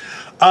today?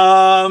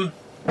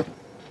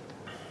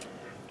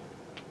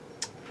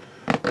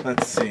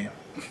 Let's see.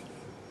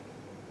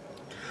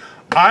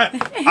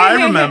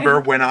 I remember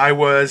when I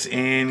was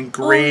in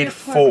grade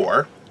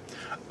 4,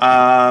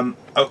 a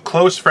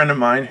close friend of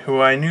mine who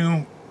I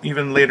knew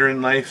even later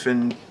in life,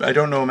 and I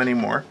don't know him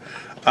anymore,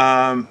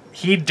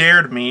 he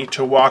dared me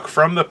to walk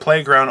from the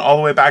playground all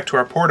the way back to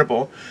our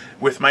portable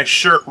with my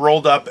shirt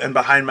rolled up and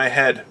behind my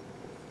head.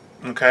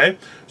 Okay?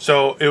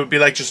 So it would be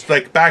like just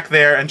like back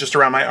there and just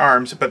around my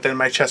arms, but then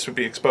my chest would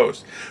be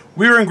exposed.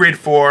 We were in grade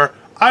 4.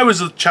 I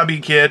was a chubby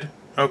kid,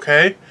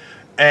 okay?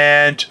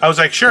 And I was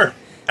like, sure.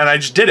 And I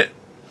just did it.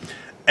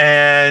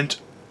 And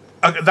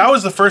that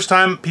was the first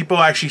time people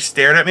actually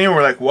stared at me and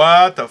were like,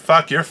 what the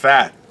fuck, you're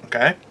fat,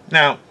 okay?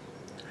 Now,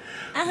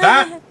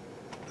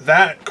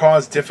 that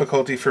caused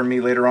difficulty for me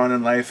later on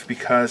in life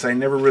because I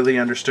never really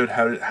understood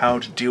how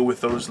to deal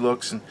with those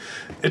looks, and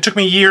it took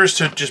me years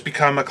to just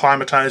become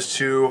acclimatized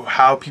to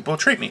how people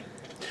treat me.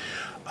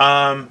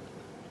 And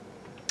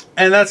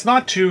that's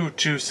not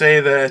to say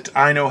that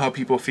I know how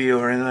people feel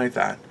or anything like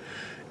that.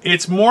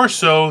 It's more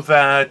so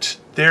that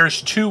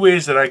there's two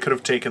ways that I could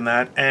have taken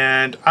that,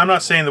 and I'm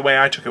not saying the way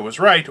I took it was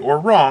right or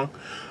wrong.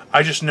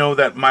 I just know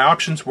that my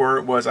options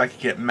was I could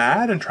get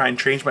mad and try and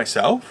change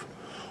myself,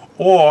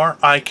 or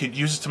I could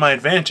use it to my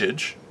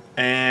advantage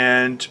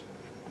and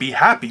be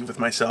happy with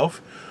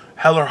myself,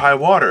 hell or high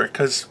water,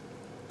 because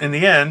in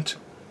the end,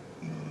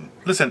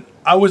 listen,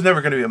 I was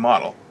never going to be a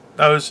model.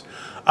 I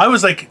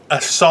was like a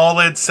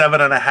solid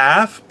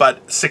 7.5,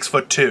 but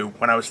 6'2"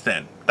 when I was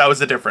thin. That was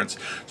the difference.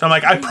 So I'm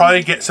like, I'd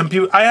probably get some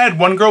people. I had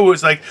one girl who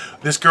was like,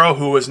 this girl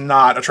who was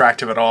not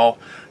attractive at all.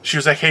 She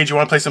was like, hey, do you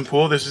want to play some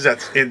pool? This was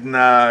in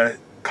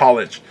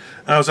college.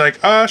 And I was like,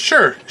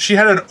 sure. She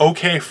had an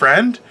okay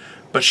friend,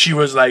 but she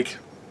was like,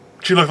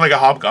 she looked like a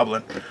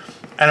hobgoblin.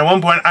 And at one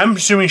point, I'm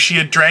assuming she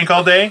had drank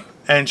all day,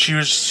 and she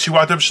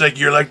walked up, she's like,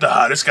 you're like the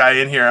hottest guy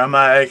in here. I'm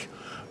like,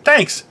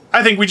 thanks.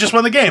 I think we just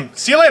won the game.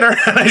 See you later.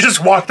 And I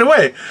just walked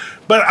away.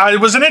 But I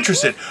wasn't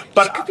interested.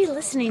 But she could be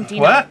listening,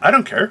 Dino. What? I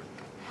don't care.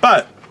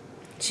 But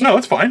no,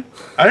 it's fine.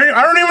 I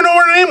don't even know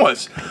what her name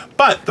was.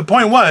 But the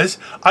point was,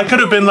 I could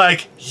have been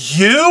like,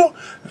 you?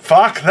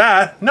 Fuck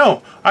that.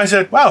 No. I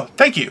said, wow,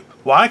 thank you.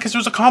 Why? Because it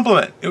was a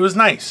compliment. It was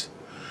nice.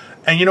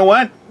 And you know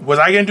what? Was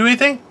I going to do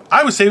anything?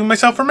 I was saving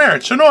myself for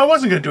marriage. So no, I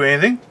wasn't going to do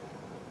anything.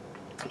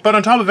 But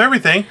on top of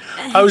everything,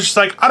 I was just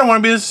like, I don't want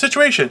to be in this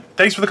situation.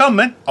 Thanks for the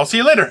compliment. I'll see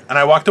you later. And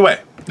I walked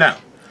away. Now.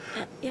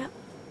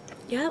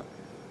 Yep.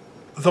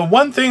 The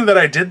one thing that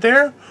I did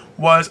there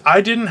was I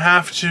didn't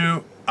have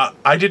to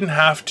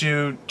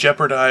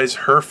jeopardize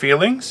her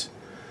feelings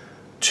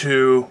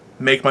to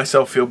make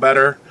myself feel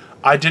better.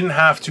 I didn't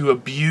have to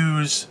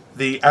abuse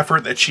the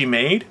effort that she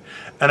made,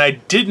 and I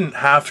didn't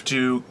have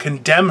to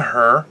condemn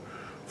her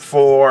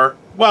for,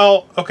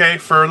 well, okay,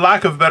 for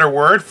lack of a better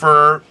word,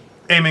 for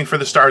aiming for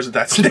the stars at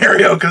that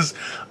scenario, because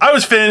I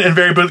was thin and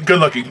very good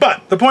looking.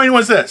 But the point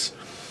was this,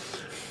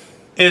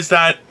 is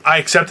that I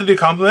accepted the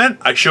compliment,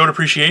 I showed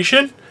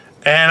appreciation,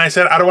 and I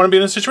said, I don't want to be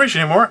in this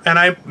situation anymore, and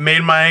I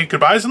made my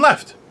goodbyes and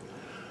left.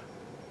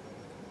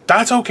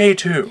 That's okay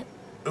too.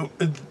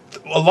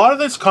 A lot of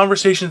these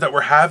conversations that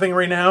we're having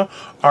right now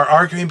are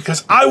arguing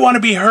because I want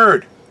to be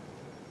heard.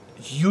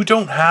 You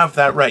don't have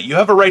that right. You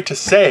have a right to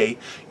say.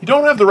 You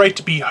don't have the right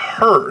to be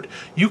heard.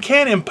 You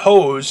can't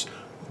impose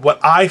what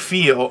I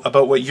feel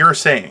about what you're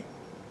saying.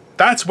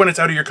 That's when it's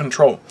out of your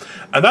control.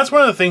 And that's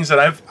one of the things that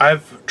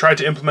I've tried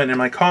to implement in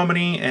my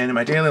comedy and in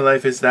my daily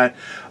life, is that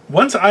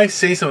once I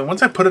say something,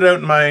 once I put it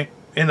out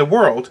in the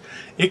world,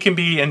 it can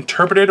be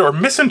interpreted or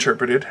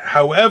misinterpreted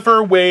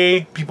however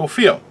way people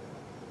feel.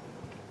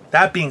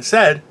 That being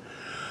said,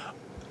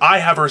 I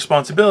have a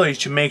responsibility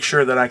to make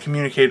sure that I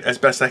communicate as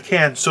best I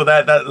can so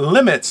that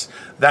limits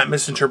that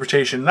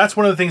misinterpretation. That's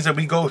one of the things that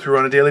we go through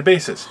on a daily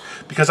basis,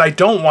 because I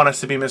don't want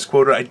us to be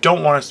misquoted. I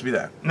don't want us to be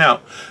that.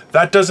 Now,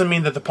 that doesn't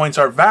mean that the points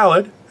aren't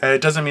valid, and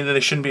it doesn't mean that they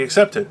shouldn't be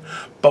accepted.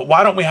 But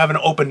why don't we have an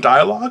open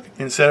dialogue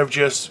instead of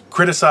just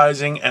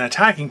criticizing and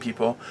attacking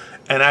people,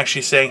 and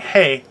actually saying,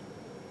 hey,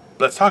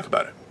 let's talk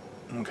about it,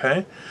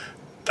 okay?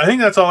 I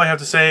think that's all I have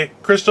to say.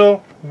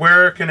 Crystal,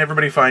 where can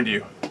everybody find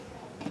you?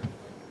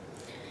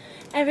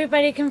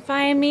 Everybody can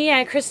find me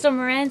at Crystal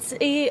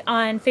Morency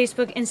on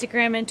Facebook,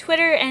 Instagram, and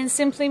Twitter, and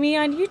Simply Me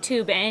on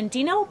YouTube. And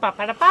Dino,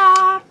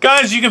 ba-ba-da-ba.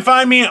 Guys, you can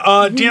find me,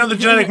 Dino the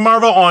Genetic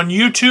Marvel, on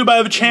YouTube. I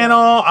have a channel.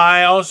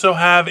 I also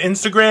have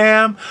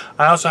Instagram.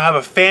 I also have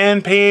a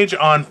fan page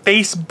on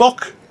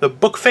Facebook, the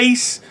Book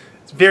Face.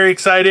 It's very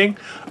exciting.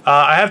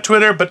 I have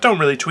Twitter, but don't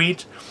really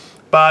tweet.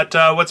 But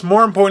what's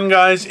more important,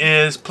 guys,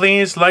 is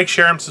please like,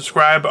 share, and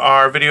subscribe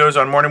our videos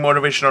on Morning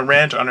Motivational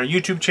Rant on our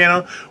YouTube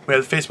channel. We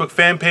have the Facebook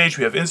fan page.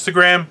 We have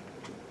Instagram.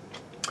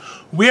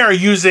 We are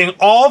using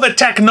all the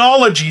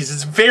technologies.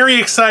 It's very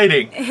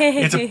exciting.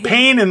 It's a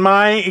pain in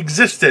my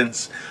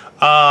existence.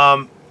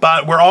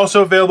 But we're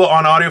also available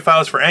on audio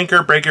files for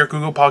Anchor, Breaker,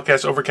 Google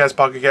Podcasts, Overcast,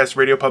 Pocket Casts,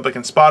 Radio Public,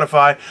 and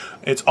Spotify.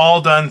 It's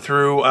all done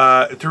through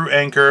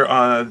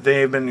Anchor.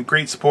 They've been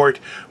great support,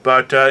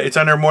 but it's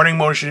under Morning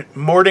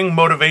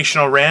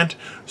Motivational Rant.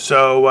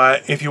 So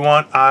if you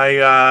want,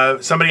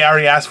 somebody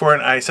already asked for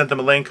it, and I sent them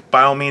a link.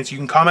 By all means, you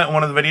can comment on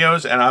one of the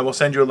videos, and I will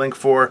send you a link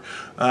for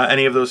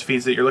any of those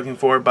feeds that you're looking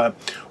for. But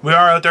we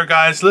are out there,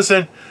 guys.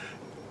 Listen,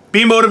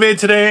 be motivated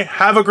today.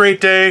 Have a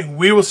great day.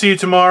 We will see you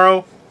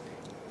tomorrow.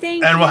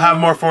 Thank you. And we'll have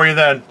more for you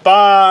then.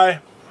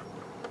 Bye.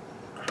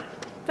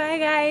 Bye,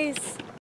 guys.